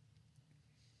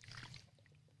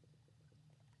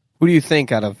 Who do you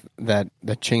think out of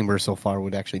the chamber so far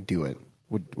would actually do it?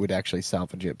 Would actually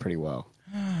salvage it pretty well?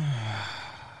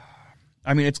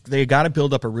 I mean, they got to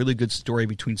build up a really good story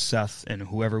between Seth and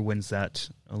whoever wins that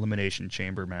Elimination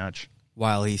Chamber match.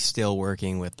 While he's still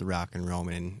working with The Rock and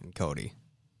Roman and Cody.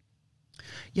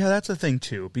 Yeah, that's the thing,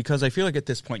 too, because I feel like at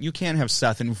this point, you can't have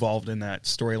Seth involved in that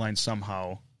storyline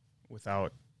somehow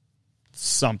without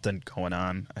something going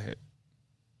on. I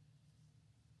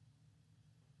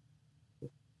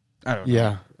don't know.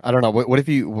 Yeah, I don't know. What if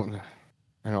you...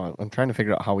 I don't know. I'm trying to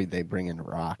figure out how they bring in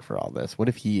Rock for all this. What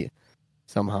if he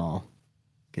somehow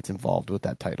gets involved with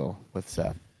that title with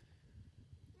Seth?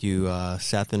 Do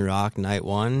Seth and Rock night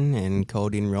 1 and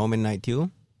Cody and Roman night 2?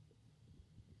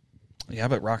 Yeah,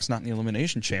 but Rock's not in the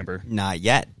Elimination Chamber. Not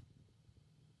yet.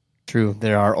 True.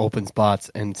 There are open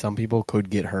spots, and some people could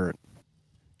get hurt.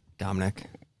 Dominic.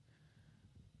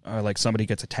 Like somebody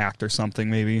gets attacked or something,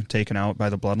 maybe taken out by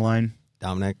the Bloodline.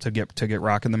 Dominic. To get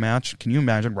Rock in the match. Can you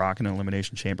imagine Rock in an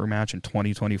Elimination Chamber match in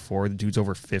 2024? The dude's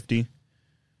over 50.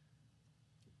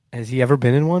 Has he ever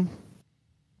been in one?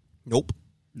 Nope.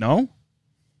 No?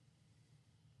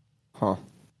 Huh.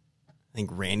 I think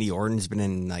Randy Orton's been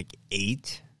in like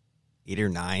 8 or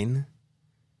 9.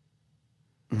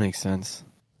 Makes sense.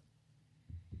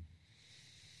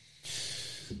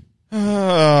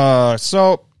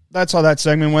 So that's how that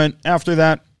segment went. After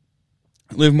that,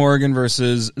 Liv Morgan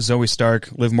versus Zoe Stark.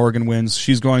 Liv Morgan wins.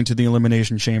 She's going to the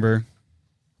Elimination Chamber.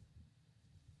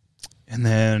 And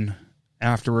then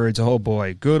afterwards, oh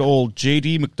boy, good old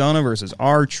JD McDonough versus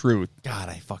R-Truth. God,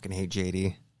 I fucking hate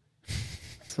JD.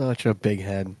 Such a big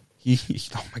head.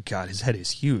 Oh my God, his head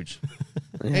is huge.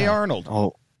 Yeah. Hey, Arnold.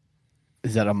 Oh,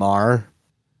 is that Amar?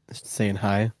 Just saying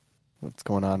hi. What's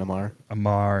going on, Amar?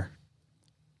 Amar.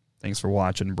 Thanks for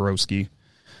watching, broski.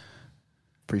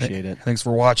 Appreciate it. Thanks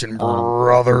for watching,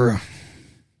 brother.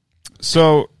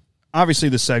 So, obviously,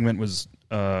 the segment was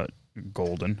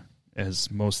golden, as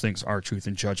most things R-Truth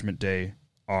and Judgment Day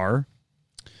are.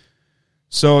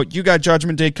 So, you got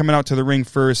Judgment Day coming out to the ring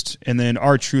first, and then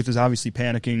R-Truth is obviously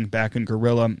panicking back in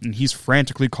Gorilla, and he's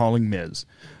frantically calling Miz.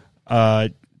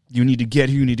 You need to get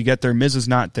here, you need to get there. Miz is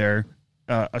not there,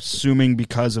 assuming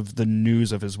because of the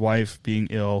news of his wife being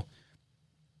ill.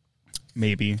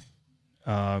 Maybe.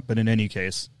 But in any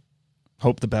case,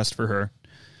 hope the best for her.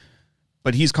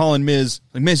 But he's calling Miz,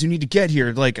 like, Miz, you need to get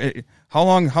here. Like, how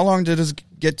long did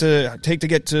it take to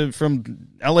get from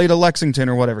LA to Lexington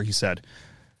or whatever he said?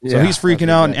 So he's freaking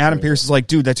out, and Adam Pearce is like,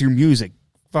 dude, that's your music.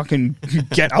 Fucking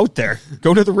get out there.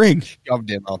 Go to the ring. Shoved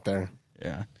him out there.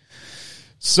 Yeah.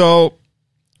 So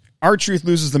R-Truth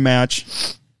loses the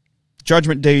match.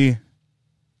 Judgment Day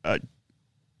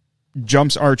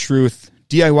jumps R-Truth.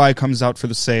 DIY comes out for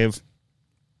the save.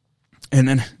 And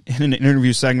then in an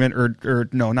interview segment, or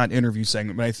no, not interview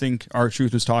segment, but I think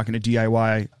R-Truth was talking to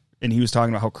DIY, and he was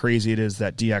talking about how crazy it is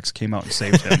that DX came out and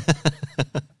saved him.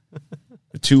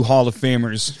 The 2 Hall of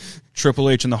Famers, Triple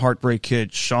H and the Heartbreak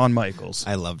Kid, Shawn Michaels.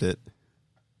 I loved it.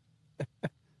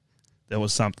 That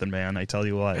was something, man. I tell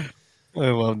you what. I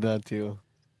love that too.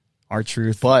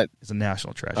 R-Truth is a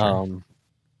national treasure.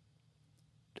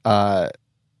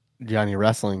 Johnny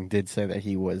Wrestling did say that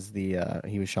he was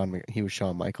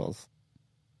Shawn Michaels.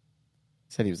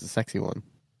 Said he was the sexy one,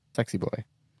 sexy boy.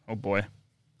 Oh boy,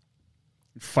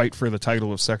 fight for the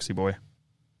title of sexy boy.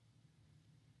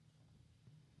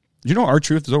 Did you know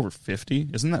R-Truth is over 50?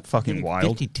 Isn't that fucking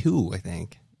wild? 52, I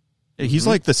think. He's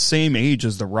like the same age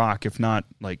as The Rock, if not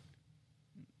like,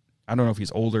 I don't know if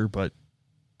he's older, but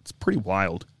it's pretty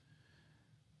wild.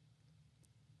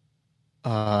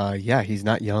 Yeah, he's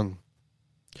not young.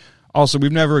 Also,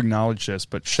 we've never acknowledged this,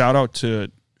 but shout out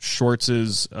to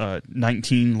Schwartz's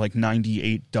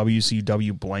 1998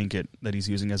 WCW blanket that he's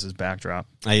using as his backdrop.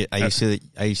 I used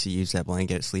to use that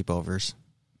blanket at sleepovers.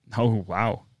 Oh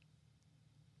wow!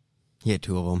 He had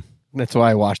 2 of them. That's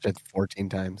why I watched it 14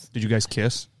 times. Did you guys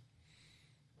kiss?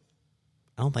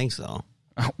 I don't think so.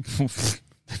 It's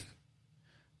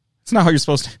not how you're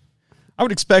supposed to. I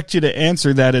would expect you to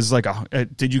answer that as like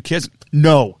did you kiss?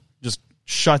 No, just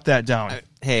shut that down.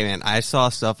 Hey man, I saw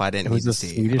stuff I didn't need to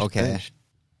see. Swedish Okay. fish.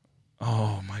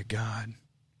 Oh my god.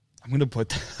 I'm gonna put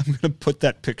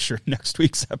that picture in next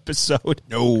week's episode.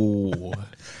 No.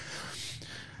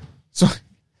 So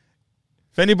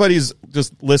if anybody's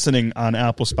just listening on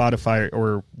Apple, Spotify,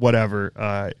 or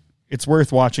whatever, it's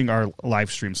worth watching our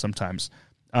live stream sometimes.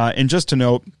 And just to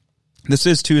note, this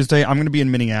is Tuesday. I'm going to be in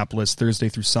Minneapolis Thursday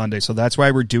through Sunday, so that's why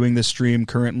we're doing this stream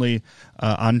currently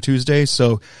on Tuesday.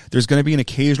 So there's going to be an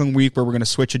occasional week where we're going to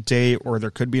switch a day, or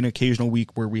there could be an occasional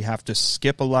week where we have to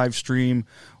skip a live stream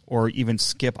or even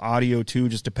skip audio too,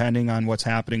 just depending on what's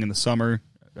happening in the summer.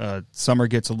 Summer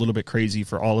gets a little bit crazy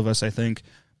for all of us, I think,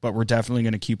 but we're definitely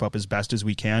going to keep up as best as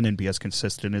we can and be as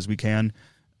consistent as we can.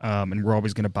 And we're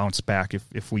always going to bounce back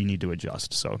if we need to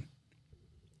adjust. So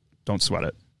don't sweat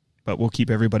it. But we'll keep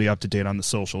everybody up to date on the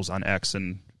socials on X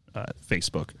and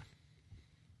Facebook.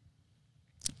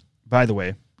 By the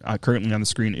way, currently on the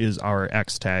screen is our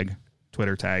X tag,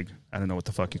 Twitter tag. I don't know what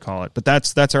the fuck you call it, but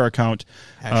that's our account.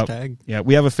 Hashtag. Yeah,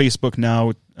 we have a Facebook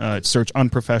now. Search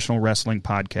Unprofessional Wrestling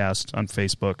Podcast on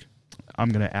Facebook. I'm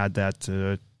going to add that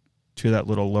to that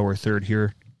little lower third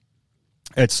here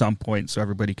at some point so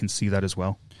everybody can see that as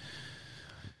well.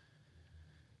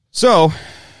 So,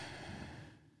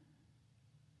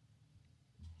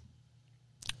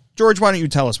 George, why don't you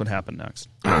tell us what happened next?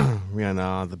 We're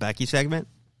on the Becky segment.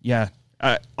 Yeah.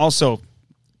 Also,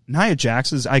 Nia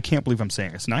Jax's, I can't believe I'm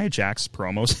saying this, Nia Jax's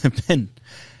promos have been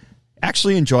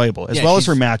actually enjoyable, as well as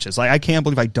her matches. Like, I can't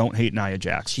believe I don't hate Nia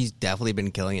Jax. She's definitely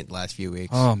been killing it the last few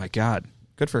weeks. Oh, my God.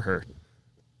 Good for her.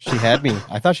 She had me.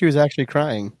 I thought she was actually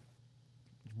crying.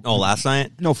 Oh, last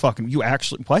night? No fucking, you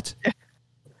actually, what?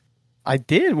 I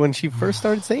did when she first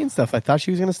started saying stuff. I thought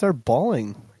she was going to start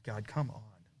bawling. Oh, my God, come on.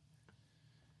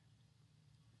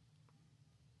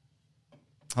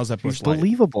 How's that Bush She's Light?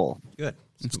 believable. Good.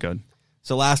 It's good.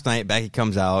 So last night, Becky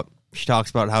comes out. She talks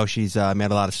about how she's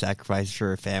made a lot of sacrifices for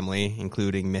her family,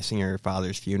 including missing her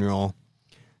father's funeral.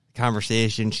 The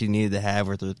conversation she needed to have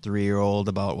with her 3-year-old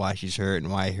about why she's hurt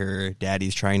and why her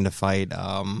daddy's trying to fight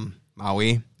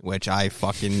Maui, which I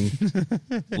fucking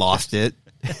lost it.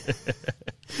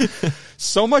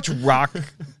 So much Rock,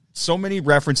 so many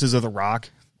references of The Rock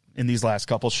in these last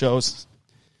couple shows.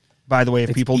 By the way,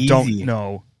 if people don't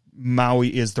know,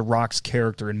 Maui is The Rock's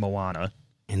character in Moana.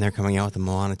 And they're coming out with the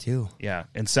Moana too. Yeah,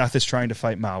 and Seth is trying to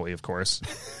fight Maui, of course.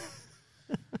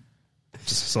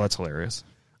 So that's hilarious.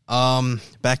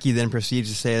 Becky then proceeds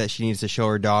to say that she needs to show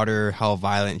her daughter how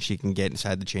violent she can get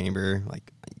inside the chamber.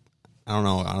 Like, I don't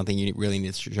know. I don't think you really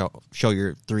need to show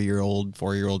your 3-year-old,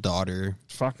 4-year-old daughter.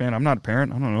 Fuck, man. I'm not a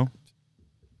parent. I don't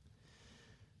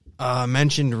know.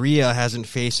 Mentioned Rhea hasn't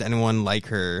faced anyone like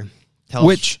her.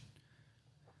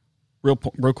 Real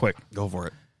quick. Go for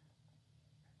it.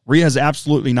 Rhea has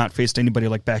absolutely not faced anybody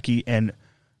like Becky, and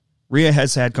Rhea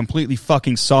has had completely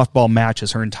fucking softball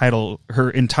matches her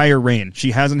entire reign. She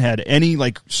hasn't had any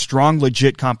like strong,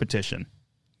 legit competition.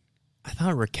 I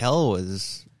thought Raquel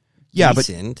was But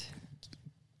decent.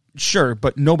 sure,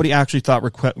 but nobody actually thought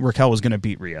Raquel was going to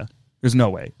beat Rhea. There's no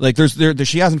way. Like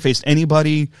she hasn't faced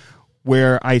anybody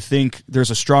where I think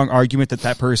there's a strong argument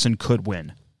that person could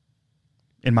win,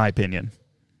 in my opinion.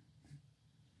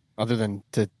 Other than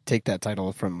to take that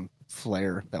title from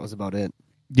Flair, that was about it.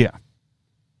 Yeah.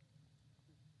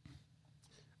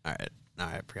 All right.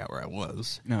 I forgot where I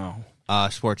was. No.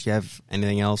 Sports, you have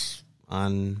anything else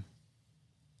on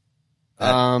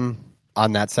that?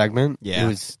 On that segment? Yeah. It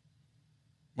was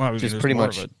just pretty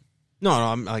much. No,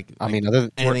 I'm like. I mean, other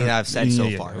than anything that I've said so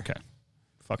yeah, far. Okay.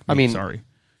 Fuck me. I mean, sorry.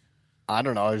 I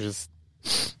don't know. It was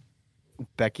just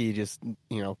Becky just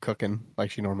cooking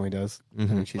like she normally does.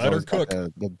 Mm-hmm. I mean, she's Let her always got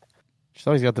cook. She's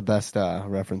always got the best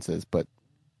references, but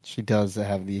she does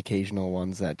have the occasional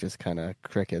ones that just kind of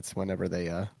crickets whenever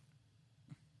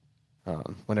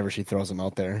whenever she throws them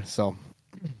out there. So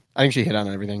I think she hit on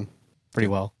everything pretty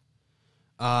well.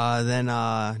 Then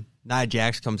Nia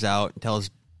Jax comes out and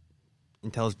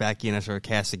tells Becky in a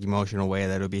sarcastic, emotional way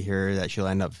that it'll be her that she'll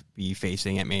end up be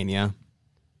facing at Mania.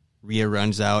 Rhea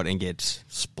runs out and gets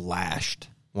splashed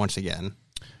once again.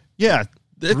 Yeah.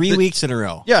 3 weeks in a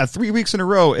row. Yeah, 3 weeks in a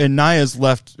row, and Nia's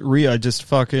left Rhea just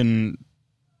fucking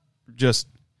just.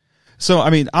 So, I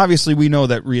mean, obviously we know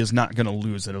that Rhea's not going to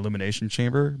lose at Elimination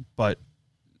Chamber, but,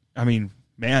 I mean,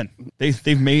 man,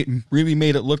 they've really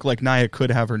made it look like Nia could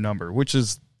have her number, which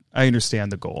is, I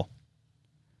understand the goal.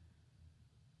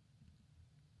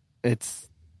 It's,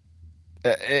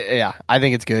 yeah, I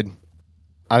think it's good.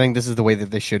 I think this is the way that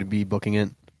they should be booking it.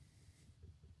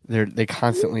 They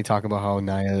constantly talk about how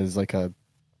Nia is like a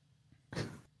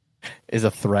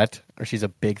threat, or she's a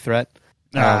big threat.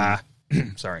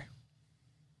 Sorry.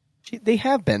 They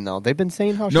have been, though. They've been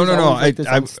saying how she's No. like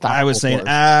I was saying, force.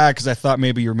 because I thought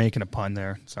maybe you were making a pun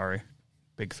there. Sorry.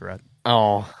 Big threat.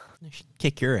 Oh. She'd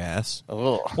kick your ass.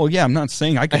 Oh. Well, yeah, I'm not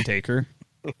saying I can take her.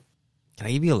 Can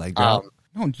I give you a leg drop?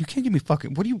 No, you can't give me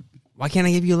fucking. What do you. Why can't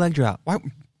I give you a leg drop?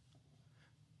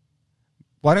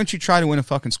 Why don't you try to win a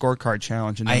fucking scorecard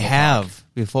challenge? And I have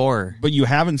before. But you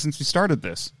haven't since we started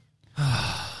this.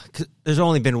 'Cause there's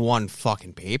only been one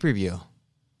fucking pay-per-view.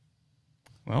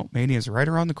 Well, Mania's right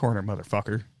around the corner,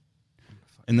 motherfucker.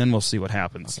 And then we'll see what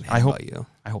happens. I hope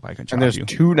I can chop And there's you.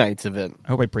 2 nights of it. I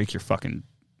hope I break your fucking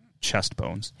chest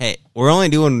bones. Hey, we're only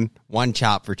doing 1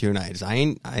 chop for 2 nights. I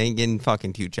ain't getting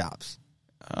fucking 2 chops.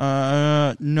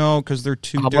 No, because they're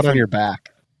two How different. about on your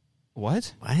back?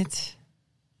 What? What?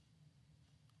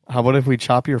 How about if we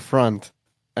chop your front,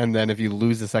 and then if you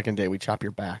lose the second day, we chop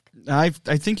your back? I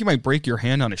think you might break your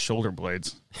hand on his shoulder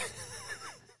blades.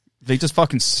 They just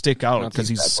fucking stick out because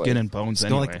he's skin and bones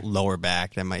Let's anyway. go like lower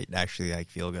back. That might actually like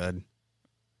feel good.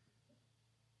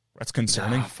 That's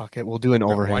concerning. Fuck it. We'll do an Why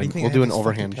do overhand. you think We'll I do have an this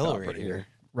overhand fucking pillow chop right right here.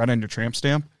 Right on your tramp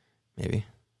stamp. Maybe.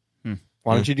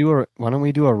 Why don't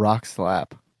we do a rock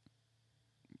slap?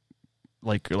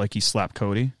 Like he slapped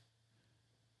Cody.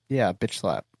 Yeah, bitch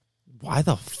slap. Why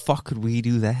the fuck could we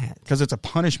do that? Because it's a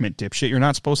punishment, dipshit. You're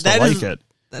not supposed to like it.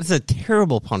 That's a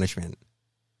terrible punishment.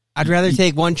 I'd rather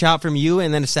take 1 chop from you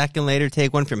and then a second later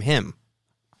take 1 from him.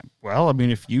 Well, I mean,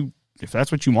 if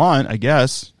that's what you want, I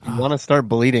guess. You want to start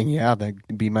bleeding? Yeah,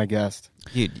 that'd be my guest.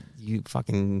 You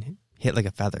fucking hit like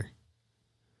a feather.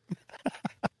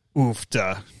 Oof,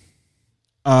 duh.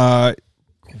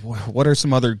 What are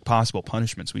some other possible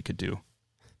punishments we could do?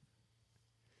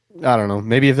 I don't know.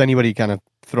 Maybe if anybody kind of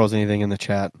throws anything in the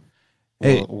chat,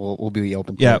 Hey. we'll be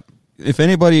open to Yeah, it. if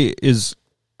anybody is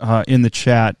in the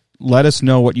chat, let us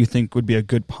know what you think would be a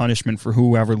good punishment for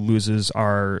whoever loses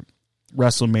our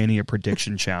WrestleMania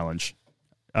prediction challenge.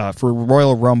 For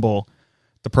Royal Rumble,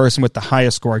 the person with the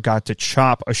highest score got to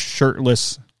chop a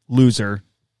shirtless loser,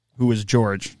 who was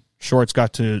George. Shorts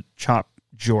got to chop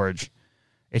George,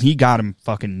 and he got him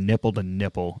fucking nipple to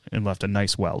nipple and left a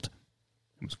nice welt.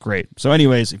 It was great. So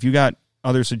anyways, if you got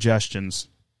other suggestions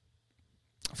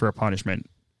for a punishment,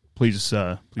 please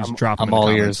drop them in the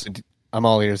comments. I'm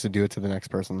all ears to do it to the next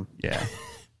person. Yeah.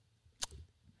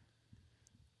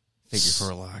 Figure for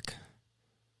a lock.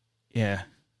 Yeah.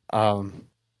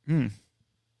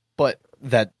 But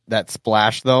that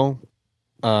splash though,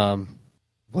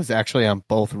 was actually on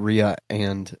both Rhea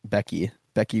and Becky.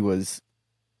 Becky was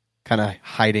kind of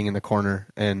hiding in the corner,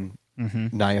 and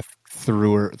Nia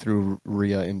threw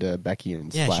Rhea into Becky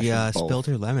and splashed them both. Spilled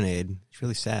her lemonade. It's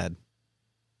really sad.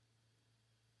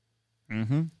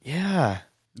 Yeah,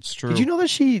 It's true. did you know that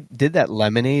she did that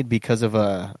lemonade because of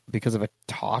a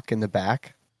talk in the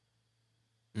back?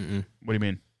 Mm-mm. What do you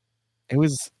mean? It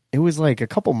was like a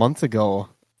couple months ago.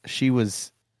 I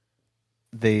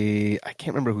can't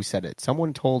remember who said it.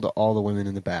 Someone told all the women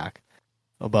in the back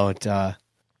about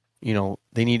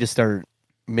they need to start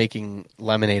making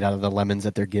lemonade out of the lemons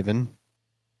that they're given.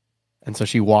 And so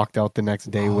she walked out the next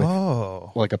day with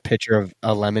like a pitcher of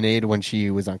a lemonade when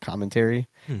she was on commentary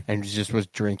and just was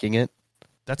drinking it.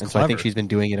 That's and clever. So I think she's been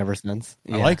doing it ever since.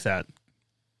 I like that.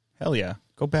 Hell yeah.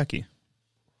 Go Becky.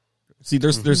 See,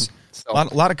 there's a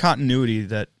lot of continuity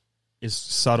that is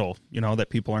subtle, that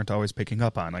people aren't always picking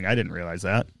up on. Like, I didn't realize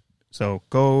that. So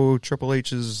go Triple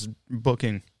H's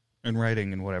booking and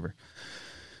writing and whatever.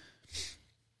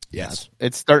 Yes.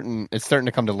 It's starting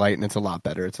to come to light, and it's a lot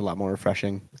better. It's a lot more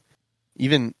refreshing.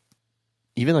 Even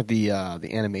like the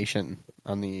animation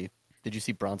on the. Did you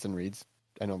see Bronson Reed's?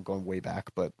 I know I'm going way back,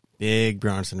 but Big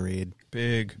Bronson Reed.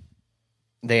 Big.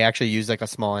 They actually used like a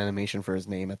small animation for his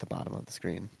name at the bottom of the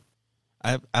screen.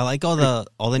 I like all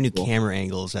the new camera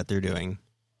angles that they're doing.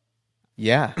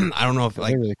 Yeah, I don't know if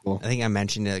they're really cool. I think I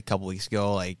mentioned it a couple weeks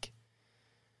ago. Like,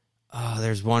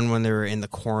 there's one when they were in the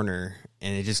corner,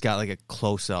 and it just got like a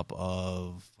close up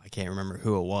of I can't remember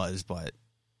who it was, but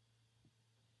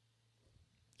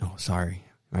oh, sorry,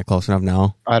 am I close enough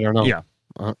now? I don't know. Yeah.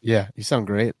 Yeah, you sound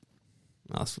great.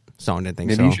 Someone didn't think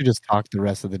Maybe so. you should just talk the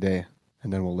rest of the day,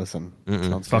 and then we'll listen.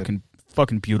 Sounds good.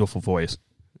 Fucking beautiful voice.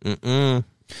 Mm-mm.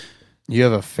 You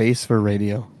have a face for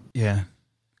radio. Yeah.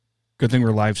 Good thing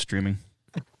we're live streaming.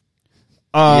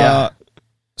 Yeah.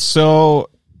 So,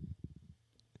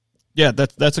 yeah,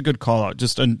 that's a good call out.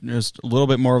 Just a little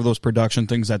bit more of those production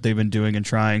things that they've been doing and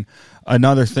trying.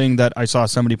 Another thing that I saw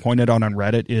somebody pointed out on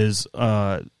Reddit is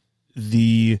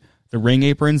the ring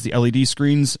aprons, the LED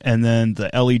screens, and then the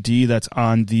LED that's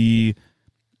on the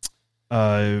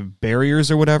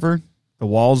barriers or whatever, the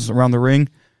walls around the ring.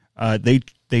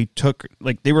 They took,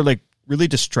 like, they were like really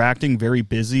distracting, very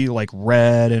busy, like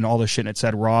red and all the shit, and it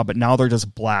said Raw, but now they're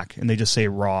just black and they just say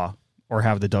Raw or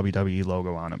have the WWE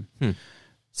logo on them.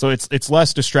 So it's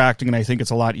less distracting, and I think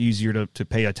it's a lot easier to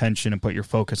pay attention and put your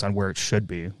focus on where it should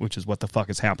be, which is what the fuck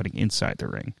is happening inside the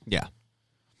ring. Yeah.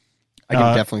 I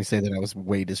can definitely say that I was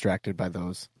way distracted by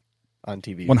those on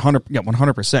TV.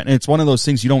 100%. And it's one of those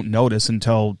things you don't notice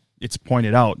until it's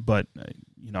pointed out, but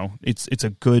it's a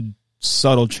good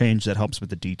subtle change that helps with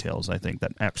the details, I think,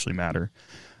 that actually matter.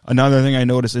 Another thing I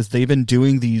noticed is they've been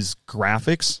doing these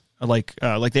graphics, like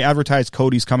they advertised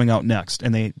Cody's coming out next,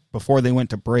 and before they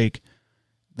went to break,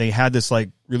 they had this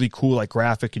like really cool like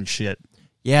graphic and shit.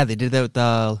 Yeah, they did that with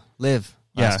Liv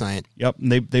last night. Yep,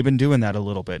 and they've been doing that a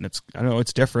little bit, and I don't know,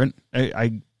 it's different.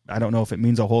 I don't know if it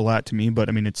means a whole lot to me, but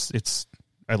I mean it's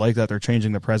I like that they're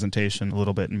changing the presentation a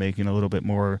little bit and making it a little bit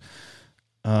more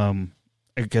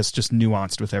I guess just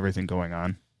nuanced with everything going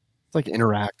on. It's like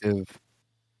interactive.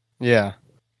 Yeah.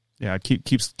 Yeah,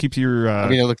 keeps your I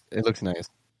mean it looks nice.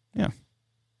 Yeah.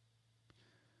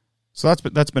 So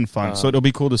that's been fun. So it'll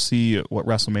be cool to see what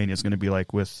WrestleMania is going to be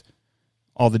like with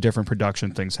all the different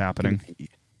production things happening.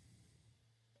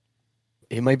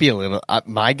 It might be a little.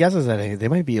 My guess is that they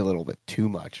might be a little bit too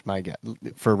much. My guess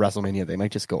for WrestleMania, they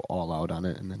might just go all out on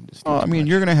it and then just. I mean,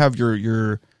 you're going to have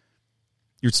your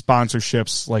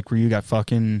sponsorships, like where you got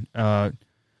fucking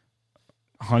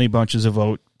Honey Bunches of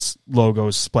Oats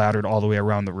logos splattered all the way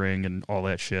around the ring and all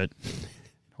that shit.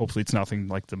 Hopefully it's nothing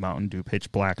like the Mountain Dew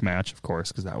Pitch Black match, of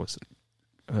course, because that was...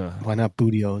 Why not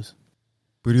Bootios?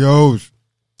 Bootios!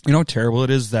 You know how terrible it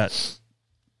is that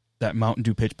Mountain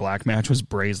Dew Pitch Black match was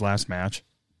Bray's last match?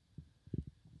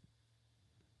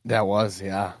 That was,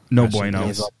 yeah. No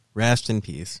bueno. Rest in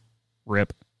peace.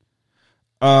 Rip.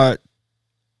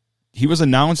 He was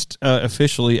announced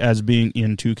officially as being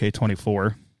in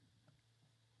 2K24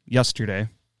 yesterday.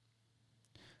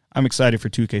 I'm excited for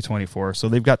 2K24. So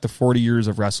they've got the 40 Years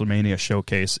of WrestleMania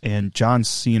showcase and John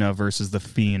Cena versus The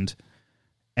Fiend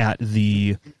at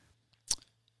the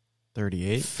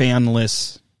 38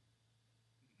 fanless.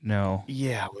 No.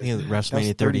 Yeah.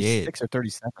 WrestleMania 38. 36 or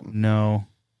 37. No.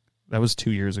 That was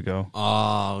 2 years ago.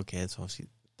 Oh, okay. So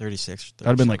 36. That would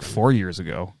have been like 4 years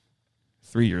ago.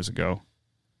 3 years ago.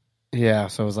 Yeah,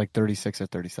 so it was like 36 or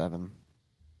 37.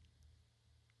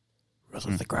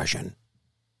 Ruthless aggression.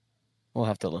 We'll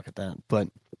have to look at that, but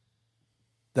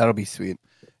that'll be sweet.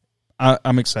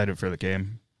 I'm excited for the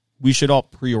game. We should all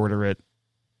pre-order it,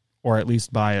 or at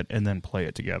least buy it and then play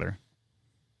it together.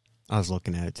 I was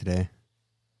looking at it today.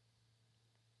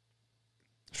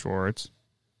 Schwartz.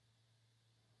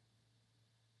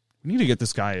 We need to get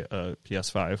this guy a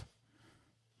PS5. If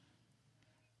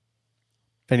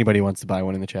anybody wants to buy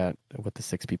one in the chat with the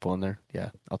 6 people in there, yeah,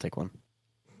 I'll take one.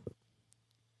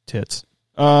 Tits.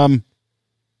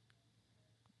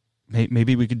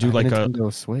 Maybe we could do like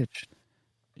Nintendo Switch.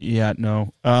 Yeah,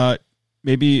 no.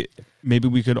 Maybe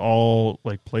we could all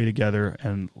like play together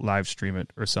and live stream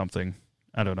it or something.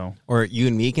 I don't know. Or you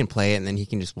and me can play it and then he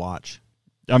can just watch.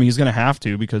 I mean, he's gonna have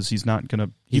to because he's not gonna.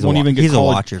 He's a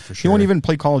watcher for sure. He won't even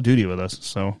play Call of Duty with us.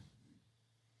 So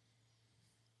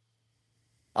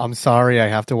I'm sorry, I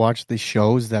have to watch the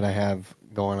shows that I have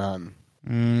going on.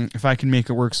 If I can make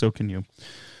it work, so can you.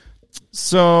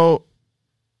 So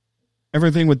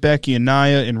everything with Becky and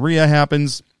Nia and Rhea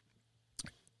happens.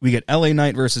 We get LA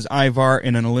Knight versus Ivar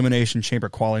in an Elimination Chamber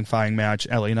qualifying match.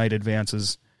 LA Knight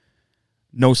advances.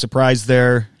 No surprise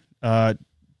there.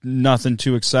 Nothing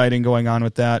too exciting going on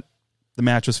with that. The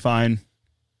match was fine.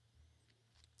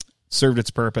 Served its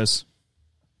purpose.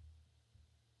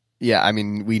 Yeah, I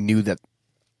mean, we knew that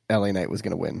LA Knight was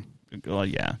going to win. Well,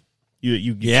 yeah.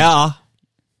 Yeah.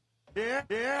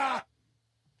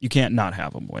 You can't not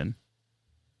have him win.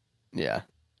 Yeah.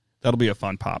 That'll be a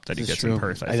fun pop that he gets in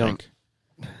Perth, I think.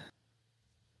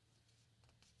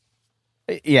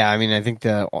 Yeah, I mean, I think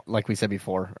like we said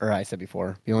before, or I said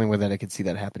before, the only way that I could see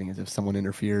that happening is if someone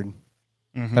interfered.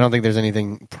 Mm-hmm. I don't think there's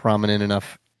anything prominent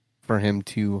enough for him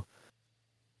to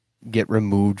get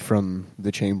removed from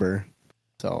the chamber.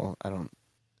 So I don't.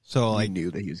 So, I knew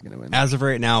that he was going to win. as of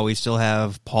right now, we still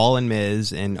have Paul and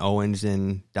Miz and Owens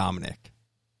and Dominic.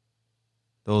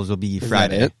 Those will be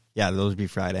Friday. That it? Yeah, those will be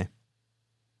Friday.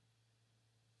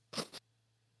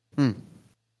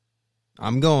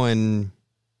 I'm going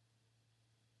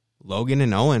Logan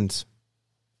and Owens.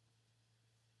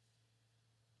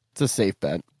 It's a safe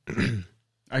bet.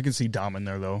 I can see Dom in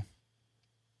there, though.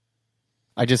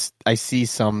 I see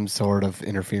some sort of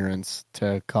interference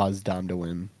to cause Dom to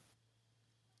win.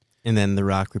 And then The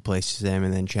Rock replaces him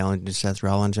and then challenges Seth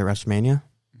Rollins at WrestleMania.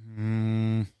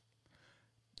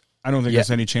 I don't think there's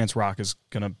any chance Rock is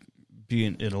going to be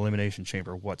in an Elimination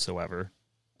Chamber whatsoever.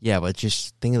 Yeah, but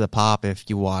just think of the pop if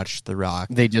you watch The Rock.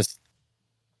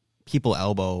 People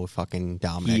elbow fucking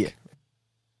Dominic.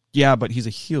 Yeah, but he's a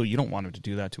heel. You don't want him to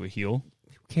do that to a heel.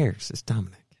 Who cares? It's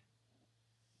Dominic.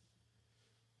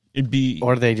 It'd be...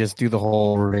 Or they just do the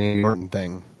whole Randy Orton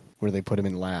thing where they put him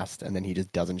in last and then he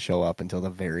just doesn't show up until the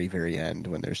very, very end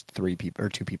when there's 2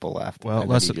 people left. Well,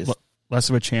 less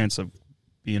of a chance of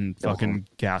being fucking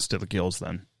gassed to the gills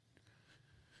then.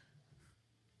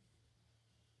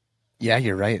 Yeah,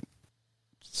 you're right.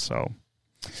 So,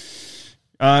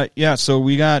 so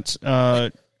we got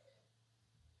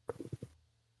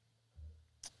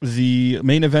the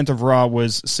main event of Raw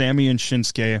was Sammy and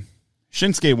Shinsuke.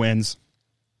 Shinsuke wins.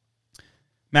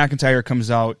 McIntyre comes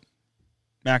out.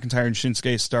 McIntyre and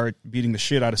Shinsuke start beating the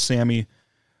shit out of Sammy.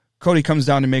 Cody comes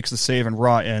down and makes the save, and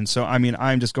Raw ends. So, I mean,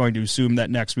 I'm just going to assume that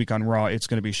next week on Raw, it's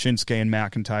going to be Shinsuke and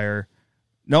McIntyre.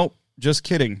 Nope, just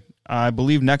kidding. I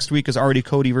believe next week is already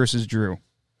Cody versus Drew.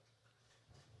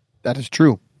 That is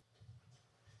true.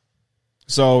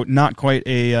 So not quite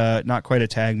a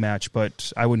tag match,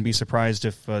 but I wouldn't be surprised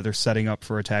if they're setting up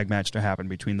for a tag match to happen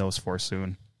between those 4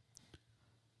 soon.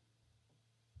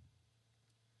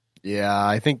 Yeah,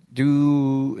 I think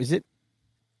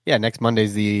next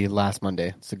Monday's the last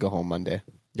Monday. It's the go home Monday.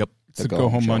 Yep. It's the go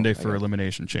home Monday for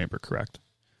Elimination Chamber, correct?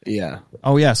 Yeah.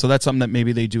 Oh yeah, so that's something that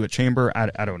maybe they do at Chamber.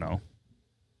 I don't know.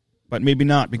 But maybe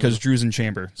not because Drew's in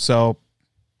Chamber. So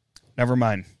never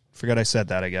mind. Forgot I said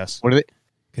that, I guess. What are they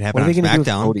Could happen What are on they going to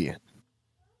do SmackDown. with Cody?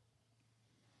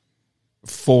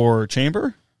 For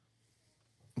Chamber?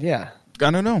 Yeah.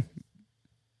 I don't know.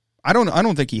 I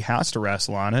don't think he has to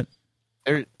wrestle on it.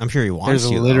 I'm sure he wants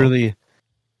to.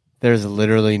 There's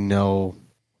literally no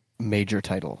major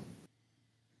title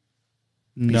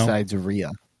No. besides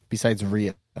Rhea.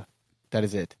 That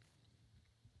is it.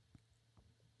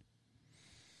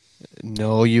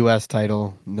 No U.S.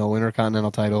 title, no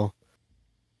Intercontinental title,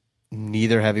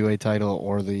 neither heavyweight title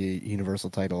or the Universal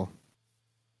title.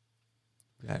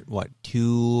 Got,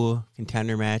 2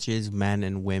 contender matches, men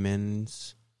and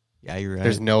women's? Yeah, you're right.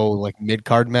 There's no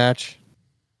mid-card match.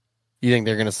 You think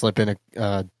they're going to slip in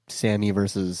a Sammy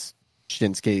versus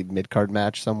Shinsuke mid-card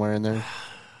match somewhere in there?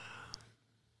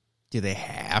 Do they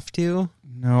have to?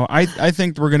 No, I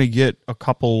think we're going to get a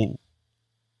couple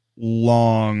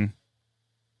long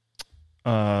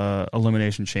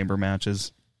Elimination Chamber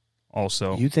matches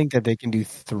also. You think that they can do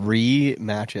 3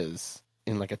 matches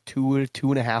in a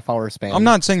 2.5 hour span? I'm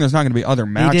not saying there's not going to be other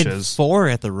matches. They did 4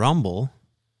 at the Rumble.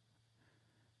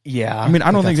 Yeah. I mean,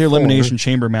 I don't think the that's Elimination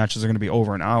Chamber matches are going to be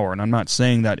over an hour, and I'm not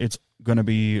saying that it's going to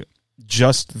be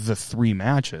just the 3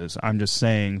 matches. I'm just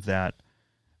saying that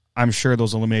I'm sure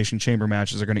those Elimination Chamber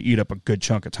matches are going to eat up a good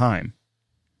chunk of time.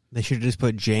 They should have just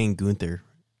put Jay and Gunther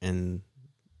in.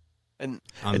 And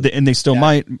they still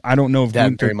might. I don't know if that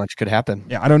Gunther, very much could happen.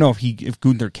 Yeah, I don't know if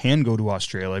Gunther can go to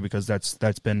Australia because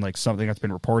that's been something that's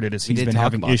been reported is he's been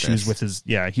having issues with his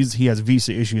he has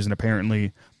visa issues and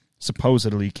apparently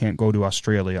supposedly can't go to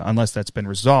Australia unless that's been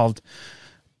resolved.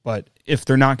 But if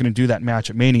they're not going to do that match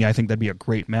at Mania, I think that'd be a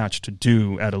great match to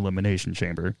do at Elimination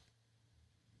Chamber.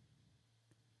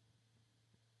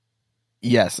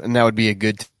 Yes, and that would be a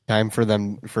good time for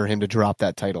him to drop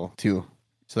that title too,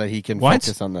 so that he can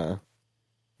focus on the.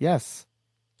 Yes.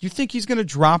 You think he's going to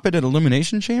drop it at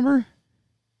Elimination Chamber?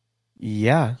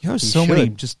 Yeah. You have so many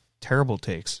just terrible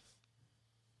takes.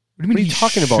 What do you mean? What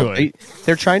are you talking about?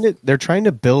 They're trying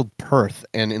to build Perth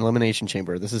and Elimination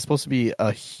Chamber. This is supposed to be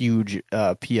a huge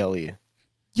PLE.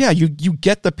 Yeah, you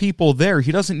get the people there.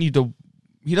 He doesn't need to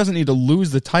lose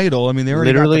the title. I mean, they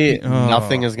already literally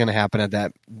nothing is going to happen at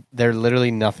that.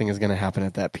 Nothing is going to happen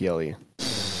at that PLE.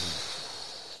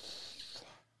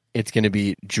 It's going to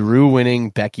be Drew winning,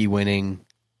 Becky winning,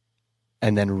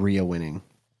 and then Rhea winning.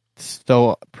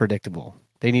 So predictable.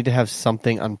 They need to have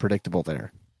something unpredictable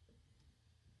there.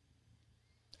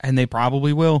 And they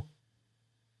probably will.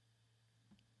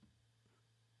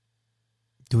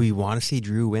 Do we want to see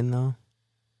Drew win, though?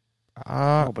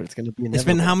 No, but it's going to be. It's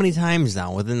been how many times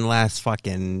now within the last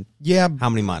fucking how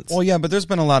many months? Well, yeah, but there's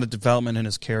been a lot of development in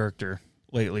his character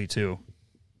lately too.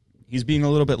 He's being a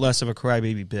little bit less of a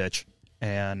crybaby bitch,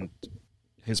 and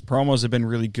his promos have been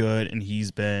really good, and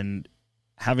he's been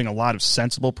having a lot of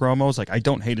sensible promos. Like, I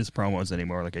don't hate his promos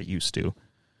anymore like I used to.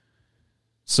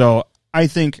 So I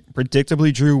think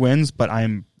predictably Drew wins, but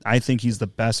I think he's the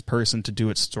best person to do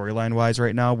it storyline wise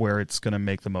right now, where it's going to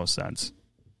make the most sense.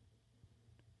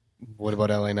 What about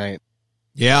LA Knight?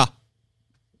 Yeah.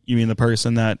 You mean the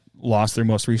person that lost their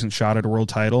most recent shot at a world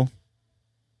title?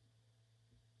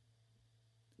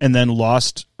 And then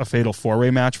lost a fatal 4-way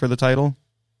match for the title?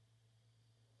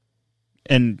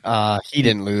 And he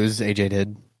didn't lose. AJ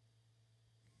did.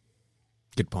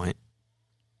 Good point.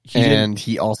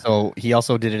 He also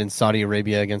did it in Saudi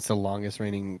Arabia against the longest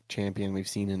reigning champion we've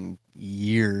seen in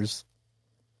years.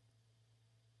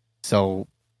 So,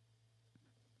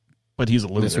 but he's a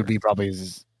loser. This would be probably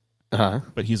his.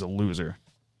 But he's a loser.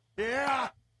 Yeah.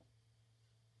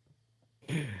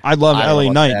 I love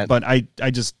LA Knight, but I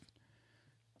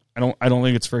don't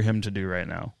think it's for him to do right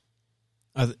now.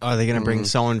 Are they going to bring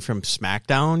someone from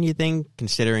SmackDown, you think,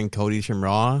 considering Cody's from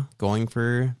Raw going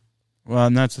for... Well,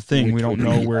 and that's the thing. We don't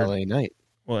know where... LA Knight.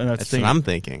 Well, and that's the thing. What I'm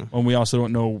thinking. Well, we also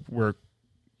don't know where...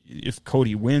 If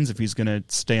Cody wins, if he's going to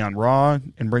stay on Raw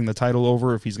and bring the title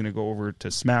over, if he's going to go over to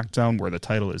SmackDown where the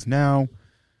title is now.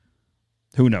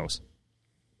 Who knows?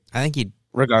 I think he'd...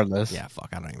 Regardless. Yeah, fuck,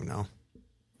 I don't even know.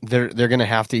 They're going to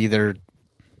have to either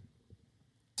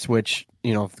switch,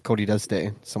 if Cody does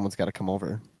stay, someone's got to come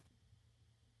over.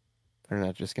 They're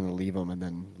not just going to leave him and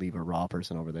then leave a Raw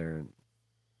person over there.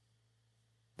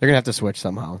 They're going to have to switch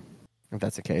somehow, if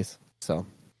that's the case. So,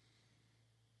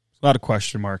 a lot of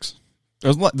question marks.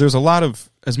 There's a lot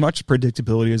of, as much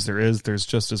predictability as there is, there's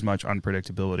just as much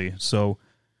unpredictability. So,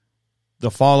 the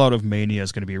fallout of Mania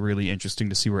is going to be really interesting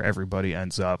to see where everybody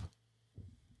ends up.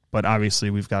 But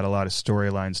obviously, we've got a lot of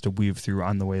storylines to weave through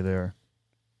on the way there.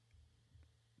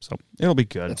 So, it'll be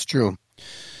good. That's true.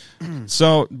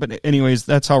 So, but anyways,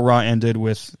 that's how Raw ended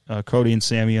with Cody and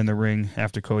Sammy in the ring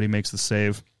after Cody makes the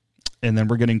save. And then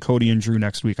we're getting Cody and Drew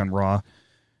next week on Raw.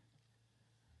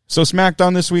 So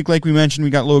SmackDown this week, like we mentioned, we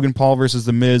got Logan Paul versus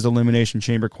The Miz Elimination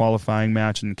Chamber qualifying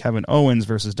match, and Kevin Owens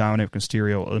versus Dominic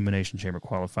Mysterio Elimination Chamber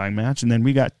qualifying match. And then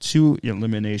we got 2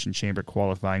 Elimination Chamber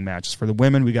qualifying matches. For the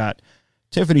women, we got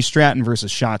Tiffany Stratton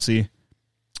versus Shotzi.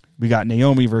 We got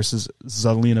Naomi versus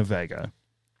Zelina Vega.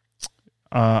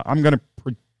 I'm going to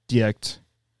predict...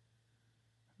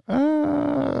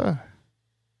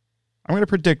 I'm going to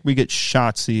predict we get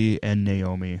Shotzi and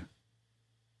Naomi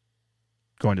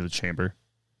going to the chamber.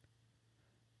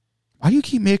 Why do you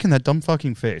keep making that dumb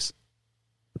fucking face?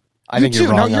 I think you're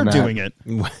wrong. No, you're doing it.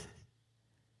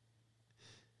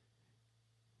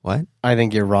 What? I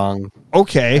think you're wrong.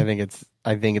 Okay.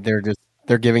 I think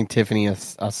they're giving Tiffany a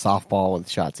softball with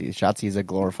Shotzi. Shotzi is a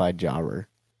glorified jobber.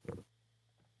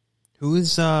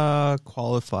 Who's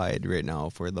qualified right now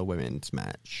for the women's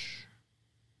match?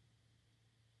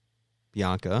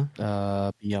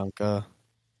 Bianca. Bianca.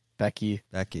 Becky.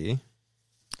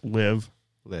 Liv.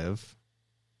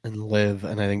 And Liv,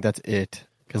 and I think that's it.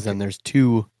 Because then there's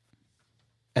 2,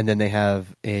 and then they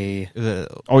have and they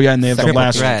have the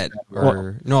last threat.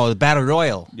 The Battle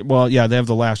Royal. Well, yeah, they have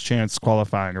the last chance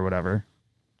qualifying or whatever.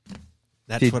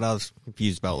 That's what I was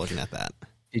confused about looking at that.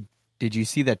 Did you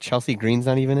see that Chelsea Green's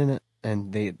not even in it?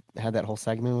 And they had that whole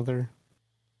segment with her?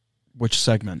 Which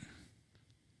segment?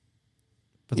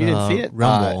 You didn't see it?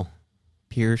 Rumble.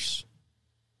 Pierce.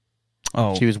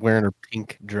 Oh. She was wearing her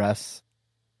pink dress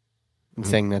and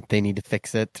saying that they need to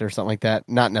fix it or something like that.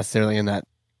 Not necessarily in that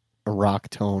rock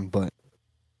tone, but...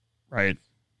 Right.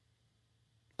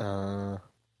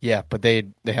 Yeah, but they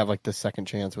have like the second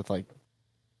chance with like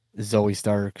Zoe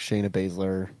Stark, Shayna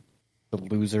Baszler, the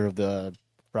loser of the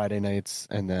Friday nights,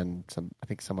 and then some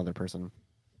other person.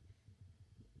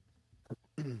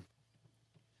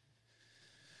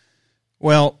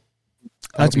 Well,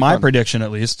 that's my prediction at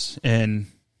least, and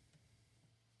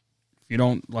if you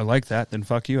don't like that, then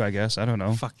fuck you, I guess. I don't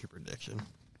know. Fuck your prediction.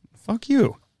 Fuck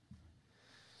you.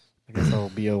 I guess I'll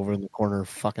be over in the corner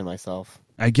fucking myself.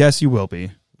 I guess you will be.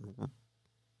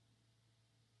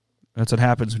 That's what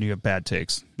happens when you have bad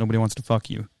takes. Nobody wants to fuck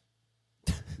you.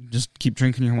 Just keep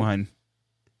drinking your wine.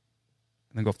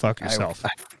 And then go fuck yourself.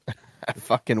 I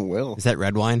fucking will. Is that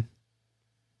red wine?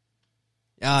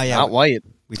 Oh, yeah. Not white.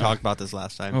 We talked about this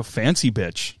last time. Oh, fancy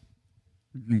bitch.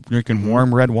 Drinking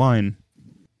warm red wine.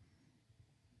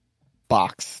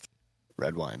 Boxed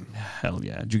red wine. Hell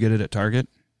yeah. Did you get it at Target?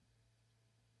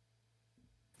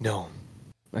 No.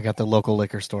 I got the local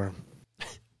liquor store.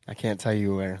 I can't tell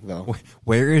you where, though.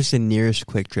 Where is the nearest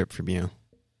Quick Trip from you?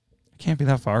 It can't be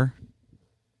that far.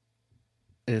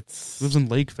 It Lives in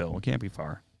Lakeville. It can't be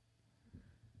far.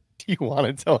 Do you want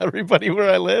to tell everybody where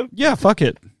I live? Yeah, fuck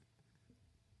it.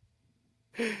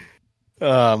 Yeah,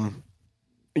 I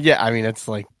mean, it's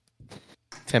like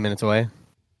 10 minutes away.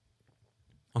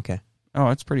 Okay. Oh,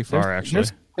 it's pretty far, actually.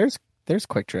 There's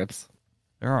quick trips.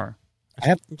 There are. I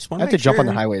have to jump on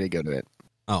the highway to go to it.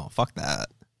 Oh, fuck that.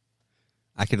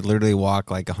 I could literally walk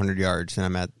like 100 yards and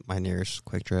I'm at my nearest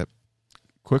Quick Trip.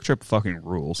 Quick Trip fucking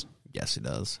rules. Yes, it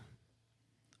does.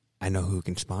 I know who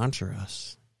can sponsor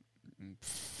us.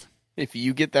 If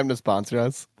you get them to sponsor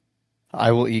us,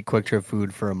 I will eat Quick Trip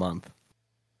food for a month.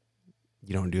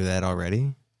 You don't do that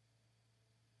already?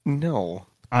 No.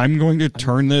 I'm going to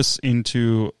turn this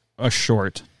into a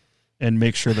short and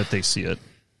make sure that they see it.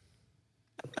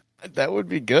 That would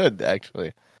be good,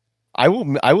 actually. I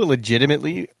will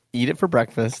legitimately eat it for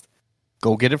breakfast,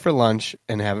 go get it for lunch,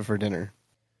 and have it for dinner.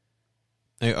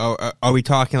 Are we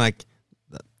talking like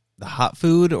the hot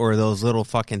food or those little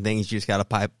fucking things you just got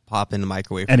to pop in the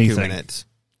microwave for 2 minutes?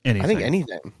 Anything. I think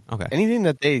anything. Okay. Anything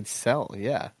that they sell,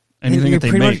 yeah. Anything that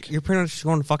they make. You're pretty much just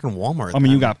going to fucking Walmart. I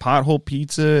mean, you got pothole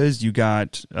pizzas, you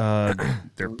got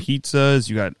their pizzas,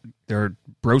 you got their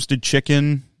roasted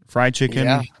chicken, fried chicken,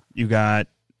 Yeah. you got,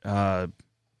 hot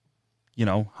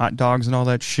dogs and all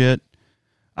that shit.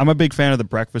 I'm a big fan of the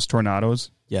breakfast tornadoes.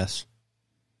 Yes.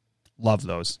 Love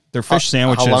those. Their fish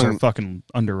sandwiches are fucking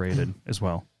underrated as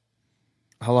well.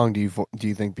 How long do you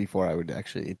think before I would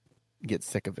actually get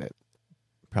sick of it?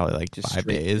 Probably like Just 5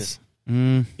 days.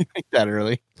 You think that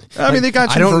early? I mean, they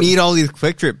got. I don't need all these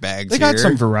Quick Trip bags. They got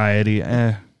some variety.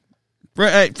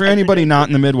 For anybody not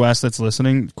in the Midwest that's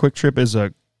listening, Quick Trip is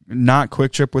not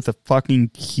Quick Trip with a fucking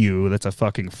Q. That's a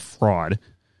fucking fraud.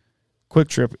 Quick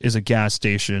Trip is a gas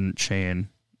station chain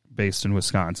based in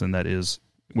Wisconsin that is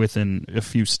within a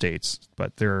few states,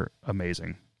 but they're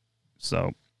amazing.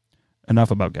 So,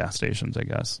 enough about gas stations, I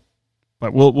guess.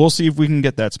 But we'll see if we can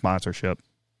get that sponsorship.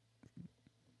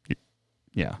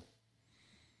 Yeah.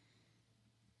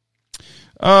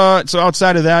 So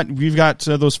outside of that, we've got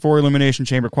those 4 Elimination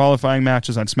Chamber qualifying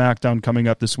matches on SmackDown coming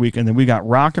up this week, and then we got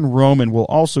Rock and Roman will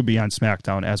also be on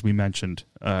SmackDown, as we mentioned,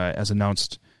 as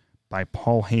announced by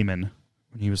Paul Heyman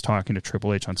when he was talking to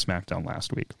Triple H on SmackDown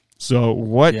last week. So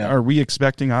what are we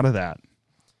expecting out of that?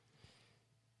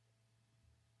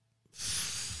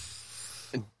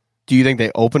 Do you think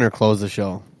they open or close the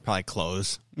show? Probably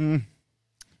close.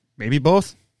 Maybe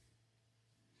both.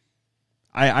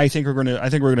 I think we're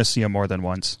gonna see him more than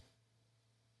once.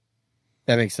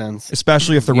 That makes sense.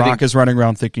 Especially if The Rock is running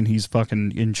around thinking he's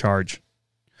fucking in charge.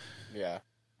 Yeah.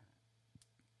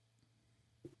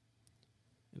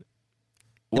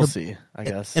 We'll see, I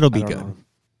guess. It'll be good.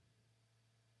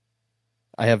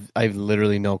 I have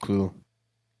literally no clue.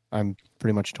 I'm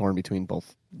pretty much torn between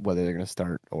both, whether they're going to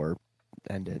start or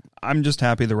end it. I'm just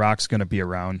happy The Rock's going to be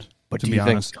around. But to do be you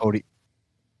honest. think Cody?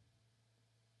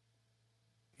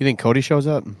 You think Cody shows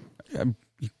up?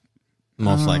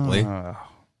 Most likely.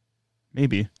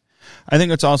 Maybe. I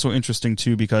think it's also interesting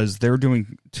too because they're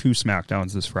doing 2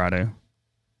 SmackDowns this Friday.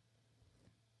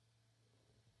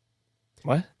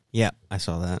 What? Yeah, I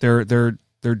saw that.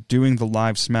 They're doing the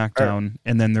live SmackDown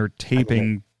and then they're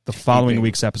taping the following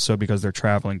week's episode because they're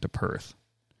traveling to Perth.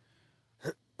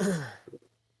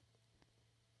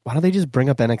 Why don't they just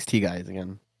bring up NXT guys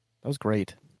again? That was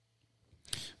great.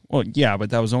 Well, yeah,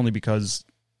 but that was only because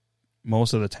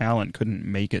most of the talent couldn't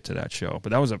make it to that show.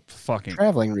 But that was a fucking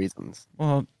traveling reasons.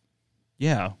 Well,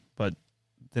 yeah, but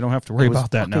they don't have to worry about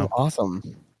that now. Awesome.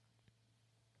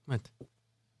 What?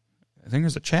 I think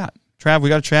there's a chat. Trav, we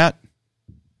got a chat?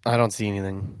 I don't see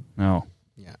anything. No.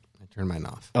 Yeah, I turned mine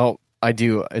off. Oh, I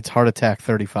do. It's Heart Attack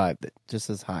 35. That just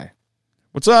says hi.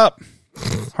 What's up?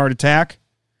 Heart Attack?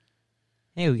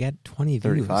 Hey, we got 20 views.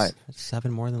 35. That's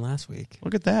 7 more than last week.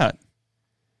 Look at that.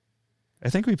 I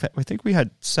think we had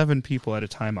 7 people at a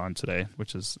time on today,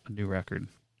 which is a new record.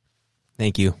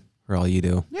 Thank you for all you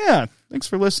do. Yeah, thanks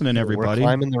for listening, everybody. We're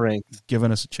climbing the ranks.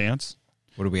 Giving us a chance.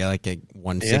 What are we at, like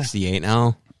 168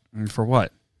 now? For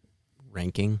what?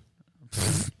 Ranking.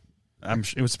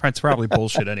 It's probably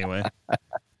bullshit anyway.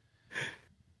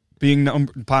 Being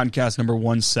podcast number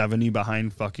 170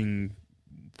 behind fucking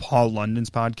Paul London's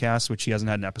podcast, which he hasn't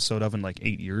had an episode of in like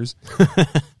 8 years.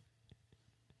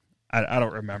 I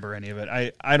don't remember any of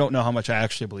it. I don't know how much I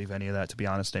actually believe any of that, to be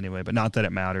honest, anyway. But not that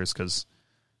it matters because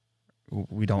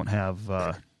we don't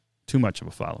have too much of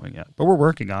a following yet. But we're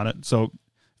working on it. So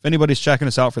if anybody's checking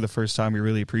us out for the first time, we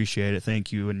really appreciate it.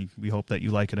 Thank you, and we hope that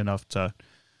you like it enough to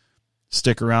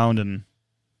stick around and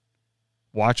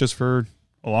watch us for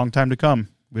a long time to come.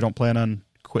 We don't plan on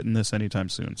quitting this anytime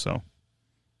soon. So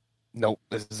Nope,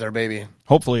 this is our baby.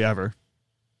 hopefully ever.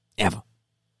 Ever.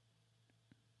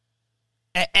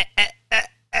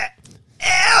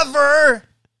 Ever.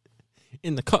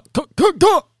 In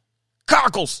the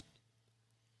Cockles.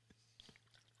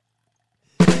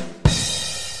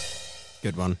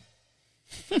 Good one.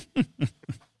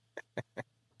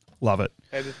 Love it.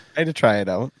 I had to try it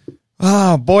out.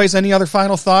 Boys, any other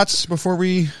final thoughts before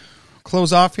we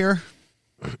close off here?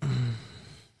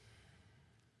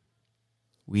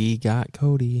 We got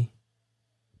Cody.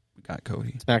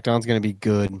 SmackDown's going to be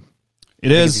good.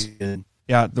 It is. Good.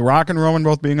 Yeah, The Rock and Roman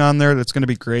both being on there, that's going to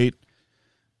be great.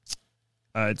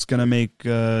 It's going to make,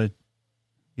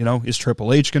 is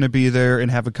Triple H going to be there and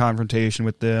have a confrontation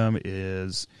with them?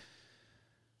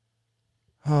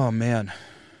 Oh, man.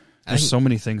 There's so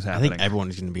many things happening. I think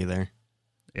everyone's going to be there.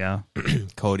 Yeah.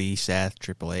 Cody, Seth,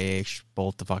 Triple H,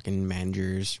 both the fucking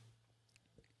managers.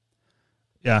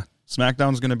 Yeah.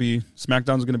 SmackDown's gonna be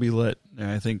lit,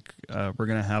 and I think we're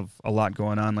gonna have a lot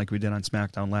going on like we did on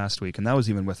SmackDown last week, and that was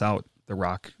even without The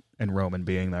Rock and Roman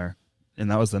being there, and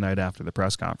that was the night after the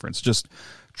press conference. Just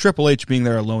Triple H being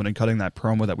there alone and cutting that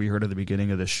promo that we heard at the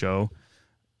beginning of this show.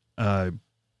 That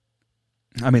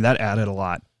added a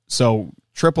lot. So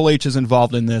Triple H is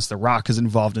involved in this. The Rock is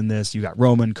involved in this. You got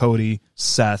Roman, Cody,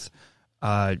 Seth.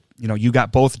 You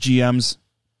got both GMs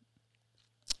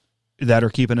that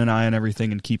are keeping an eye on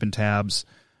everything and keeping tabs.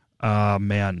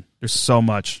 Man, there's so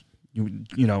much.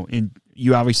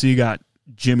 You obviously got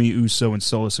Jimmy Uso and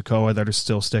Solo Sikoa that are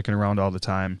still sticking around all the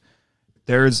time.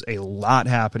 There's a lot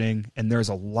happening, and there's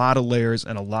a lot of layers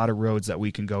and a lot of roads that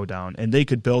we can go down. And they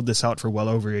could build this out for well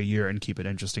over a year and keep it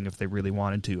interesting if they really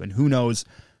wanted to. And who knows,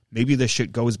 maybe this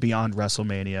shit goes beyond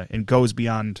WrestleMania and goes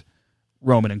beyond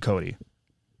Roman and Cody.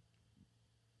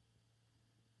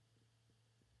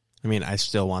 I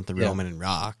still want the Roman and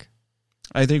Rock.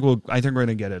 I think we're going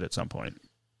to get it at some point.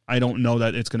 I don't know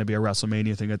that it's going to be a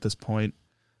WrestleMania thing at this point.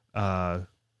 SummerSlam.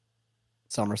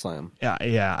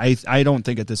 Yeah. I don't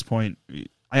think at this point.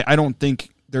 I don't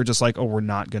think they're just like, oh, we're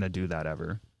not going to do that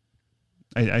ever.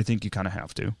 I think you kind of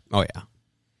have to. Oh yeah.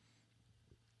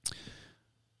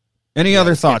 Any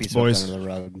other thoughts, boys?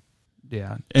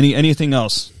 Yeah. Anything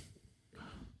else?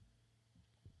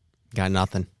 Got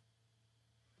nothing.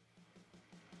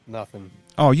 Nothing.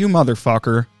 Oh, you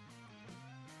motherfucker.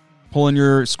 Pulling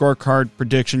your scorecard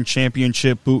prediction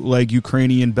championship bootleg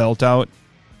Ukrainian belt out.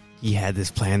 He had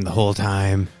this planned the whole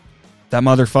time. That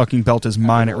motherfucking belt is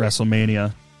mine at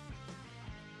WrestleMania.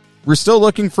 We're still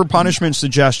looking for punishment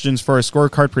suggestions for a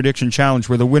scorecard prediction challenge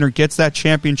where the winner gets that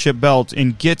championship belt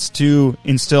and gets to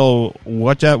instill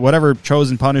whatever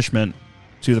chosen punishment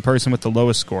to the person with the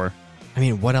lowest score.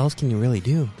 What else can you really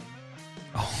do?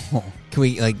 Oh. Can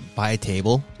we, buy a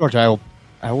table? George, I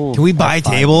will. Can we buy a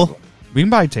table? We can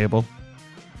buy a table.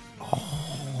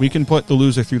 We can put the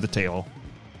loser through the table.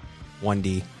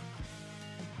 1D.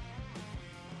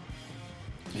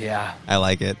 Yeah. I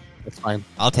like it. That's fine.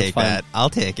 I'll take that. I'll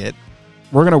take it.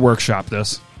 We're going to workshop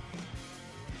this.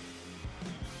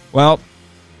 Well,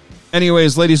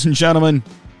 anyways, ladies and gentlemen,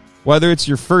 whether it's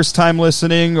your first time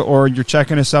listening or you're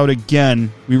checking us out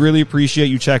again, we really appreciate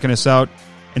you checking us out.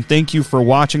 And thank you for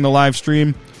watching the live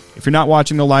stream. If you're not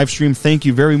watching the live stream, thank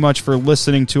you very much for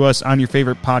listening to us on your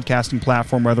favorite podcasting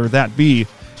platform, whether that be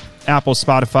Apple,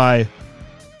 Spotify,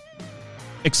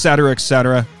 etc.,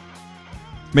 etc.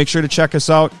 Make sure to check us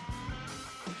out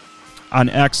on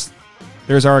X.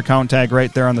 There's our account tag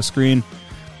right there on the screen.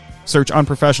 Search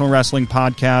Unprofessional Wrestling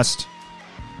Podcast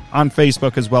on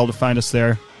Facebook as well to find us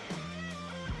there.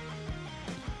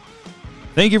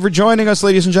 Thank you for joining us,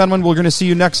 ladies and gentlemen. We're going to see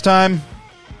you next time.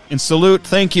 And salute,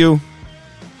 thank you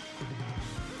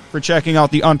for checking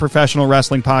out the Unprofessional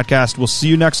Wrestling Podcast. We'll see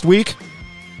you next week.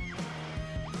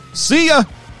 See ya!